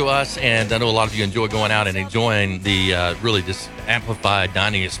great to us. And I know a lot of you enjoy going out and enjoying the really just amplified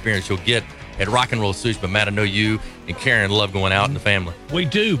dining experience you'll get at Rock and Roll Sushi. But Matt, I know you and Karen love going out in the family. We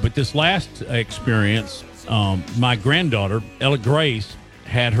do, but this last experience, my granddaughter, Ella Grace,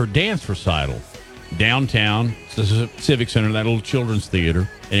 had her dance recital downtown, the Civic Center, that little children's theater.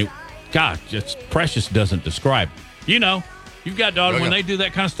 And just precious doesn't describe it. You know, you've got daughters, when they do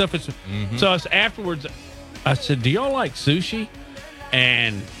that kind of stuff. It's So afterwards, I said, do y'all like sushi?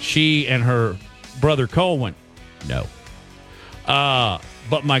 And she and her brother Cole went, no.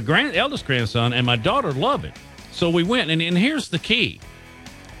 But my eldest grandson and my daughter love it. So we went, and here's the key.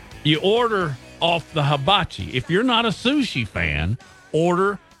 You order off the hibachi. If you're not a sushi fan,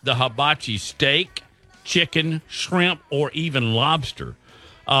 order the hibachi steak, chicken, shrimp, or even lobster.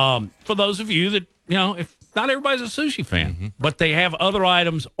 For those of you that, if not everybody's a sushi fan, but they have other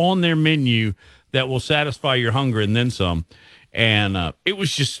items on their menu that will satisfy your hunger and then some. And it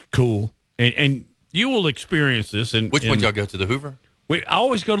was just cool. And you will experience this. Which one y'all go to, the Hoover? I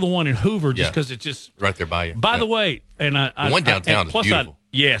always go to the one in Hoover just because it's just right there by you. By the way, and the one downtown is beautiful.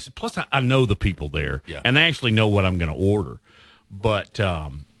 Plus I know the people there, and I actually know what I'm going to order. But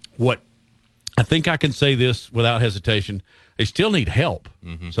what I think I can say this without hesitation, they still need help.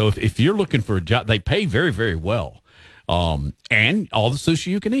 So if you're looking for a job, they pay very, very well. And all the sushi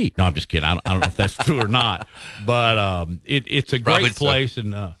you can eat. No, I'm just kidding. I don't know if that's true or not, but it's a great place. So.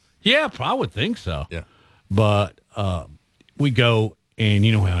 And I would think so. Yeah. But we go, and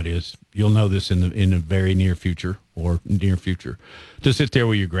you know how it is. You'll know this in the very near future to sit there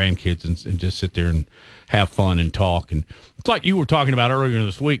with your grandkids and just sit there and have fun and talk. And it's like you were talking about earlier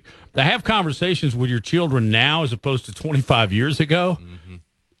this week. To have conversations with your children now as opposed to 25 years ago,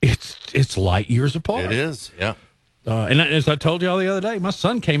 it's light years apart. It is, yeah. And as I told y'all the other day, my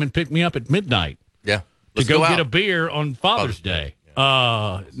son came and picked me up at midnight. Yeah. To go get a beer on Father's Day.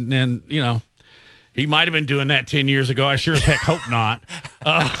 Yeah. And, he might have been doing that 10 years ago. I sure as heck hope not.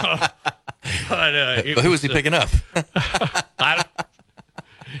 But who was he picking up?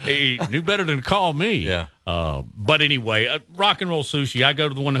 He knew better than to call me. Yeah. But anyway, Rock and Roll Sushi, I go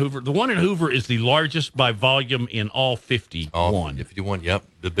to the one in Hoover. The one in Hoover is the largest by volume in all 51. All 51, yep.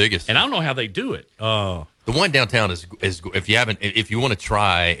 The biggest. And I don't know how they do it. The one downtown is if you want to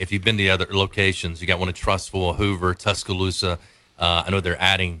try, if you've been to the other locations, you got one in Trustful, Hoover, Tuscaloosa. I know they're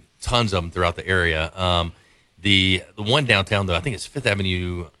adding tons of them throughout the area. The one downtown, though, I think it's 5th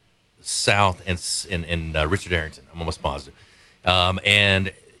Avenue South and Richard Arrington. I'm almost positive.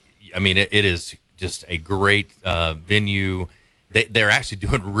 And, I mean, it is just a great venue. They're actually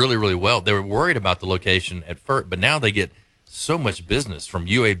doing really, really well. They were worried about the location at first, but now they get so much business from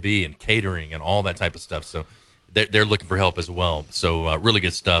UAB and catering and all that type of stuff. So they're looking for help as well. So really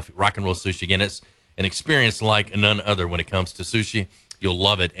good stuff. Rock and Roll Sushi. Again, it's an experience like none other when it comes to sushi. You'll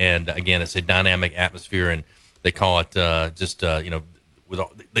love it. And again, it's a dynamic atmosphere, and they call it with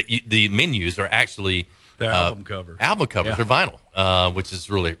all, the menus are actually their album covers. Album covers. They're vinyl, which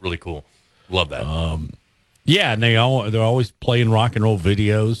is really, really cool. Love that. And they're always playing rock and roll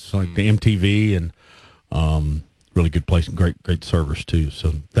videos like the MTV, and really good place and great servers too.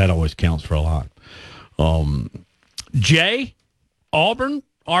 So that always counts for a lot. Jay, Auburn,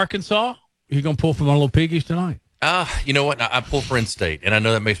 Arkansas, you gonna pull for my little piggies tonight? You know what? I pull for in-state, and I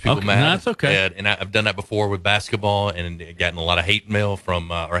know that makes people mad. That's okay. And I've done that before with basketball, and gotten a lot of hate mail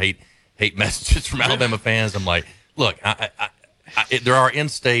from or hate messages from Alabama fans. I'm like, look, there are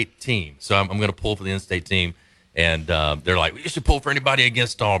in-state teams, so I'm going to pull for the in-state team, and they're like, you should pull for anybody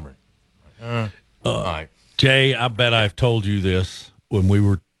against Auburn. All right. Jay, I bet I've told you this when we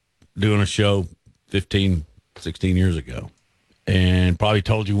were doing a show 15, 16 years ago, and probably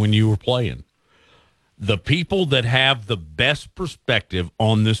told you when you were playing. The people that have the best perspective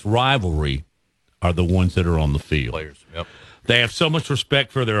on this rivalry are the ones that are on the field. Players, yep. They have so much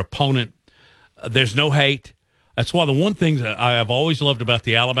respect for their opponent. There's no hate. That's why the one thing that I have always loved about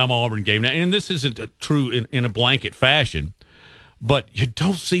the Alabama-Auburn game, and this isn't true in a blanket fashion, but you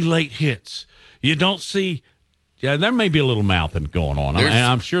don't see late hits. You don't see there may be a little mouthing going on, and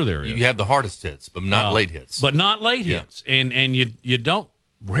I'm sure there is. You have the hardest hits, but not late hits. But not late hits. And you don't,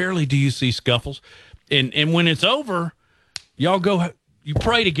 rarely do you see scuffles. And when it's over, y'all go, you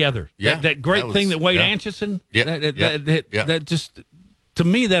pray together. Yeah. That great thing that Wade Anchison, that just, to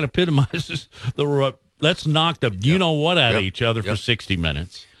me, that epitomizes the let's knock the you-know-what out of each other for 60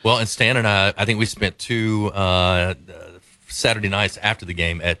 minutes. Well, and Stan and I think we spent 2 Saturday nights after the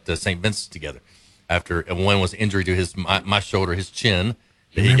game at St. Vincent's together. After one was injury to my shoulder, his chin,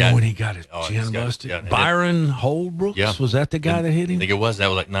 Remember when he got his chin he's got- busted? yeah, and Byron Holbrooks? Yeah. Was that the guy And that hit I him? think it was. That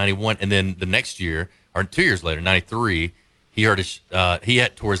was like 91. And then the next year, or 2 years later, 93, he hurt his, he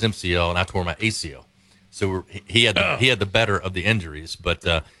had tore his MCL and I tore my ACL. So he had the better of the injuries.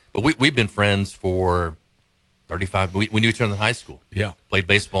 But we've been friends for 35. We knew each other in high school. Yeah. Played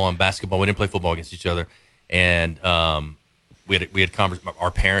baseball and basketball. We didn't play football against each other. And we had conversations.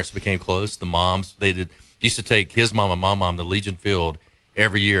 Our parents became close. The moms, used to take his mom and my mom to Legion Field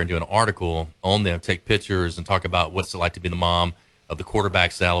every year and do an article on them, take pictures and talk about what's it like to be the mom of the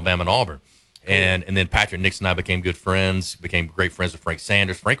quarterbacks at Alabama and Auburn. And then Patrick Nixon and I became good friends, became great friends with Frank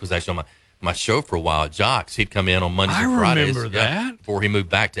Sanders. Frank was actually on my show for a while at Jocks. He'd come in on Mondays and Fridays. remember that. Before he moved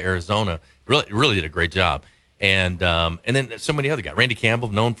back to Arizona. Really did a great job. And then so many other guys. Randy Campbell,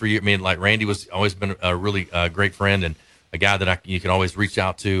 known for years. I mean, like Randy was always been a really great friend and a guy that you can always reach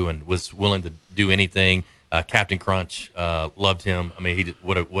out to and was willing to do anything. Captain Crunch, loved him. I mean, he did,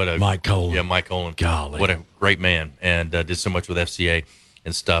 what a Mike Colon. Yeah, Mike Colon. Golly. What a great man, and did so much with FCA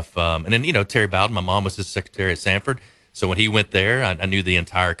and stuff. And then Terry Bowden. My mom was his secretary at Sanford, so when he went there, I knew the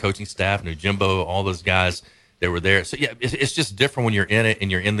entire coaching staff, knew Jimbo, all those guys that were there. So yeah, it's just different when you're in it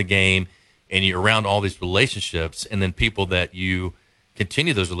and you're in the game and you're around all these relationships, and then people that you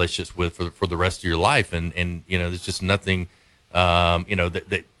continue those relationships with for the rest of your life, and there's just nothing. So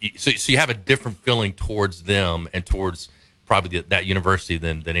you have a different feeling towards them and towards probably that university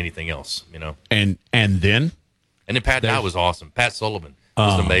than anything else, And then Pat Dye was awesome. Pat Sullivan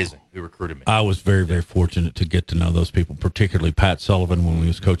was amazing. Who recruited me. I was very, very fortunate to get to know those people, particularly Pat Sullivan when we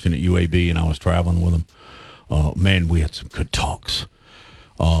was coaching at UAB and I was traveling with him. Man, we had some good talks.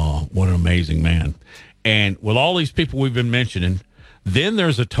 What an amazing man. And with all these people we've been mentioning, then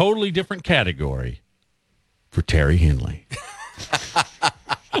there's a totally different category for Terry Henley.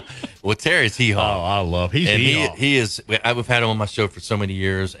 Well, Terry's hee-haw. Oh, I love he's and hee-haw. he is. We've had him on my show for so many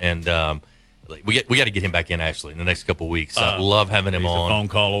years, and we got to get him back in actually in the next couple of weeks. I love having him on. A phone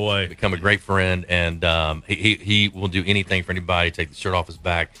call away. Become a great friend, and he will do anything for anybody. Take the shirt off his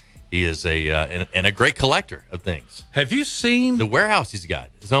back. He is a great collector of things. Have you seen the warehouse he's got?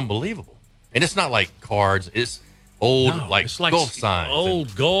 It's unbelievable, and it's not like cards. It's old it's like golf signs,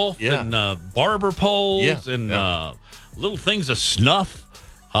 old golf and barber poles and little things of snuff.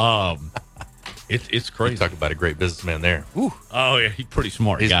 It's crazy. You talk about a great businessman there. Whew. Oh yeah, he's pretty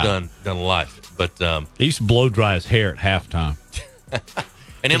smart. He's guy. done a lot, but he used to blow dry his hair at halftime.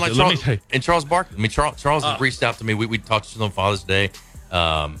 And then like Charles Barkley. I mean, Charles has reached out to me. We talked to him on Father's Day.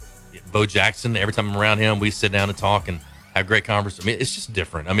 Bo Jackson. Every time I'm around him, we sit down and talk and have great conversations. I mean, it's just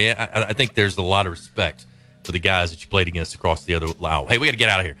different. I mean, I think there's a lot of respect for the guys that you played against across the other aisle. Hey, we got to get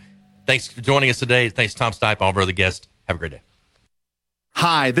out of here. Thanks for joining us today. Thanks, Tom Stipe, all of our other guests. Have a great day.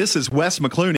 Hi, this is Wes McClooney.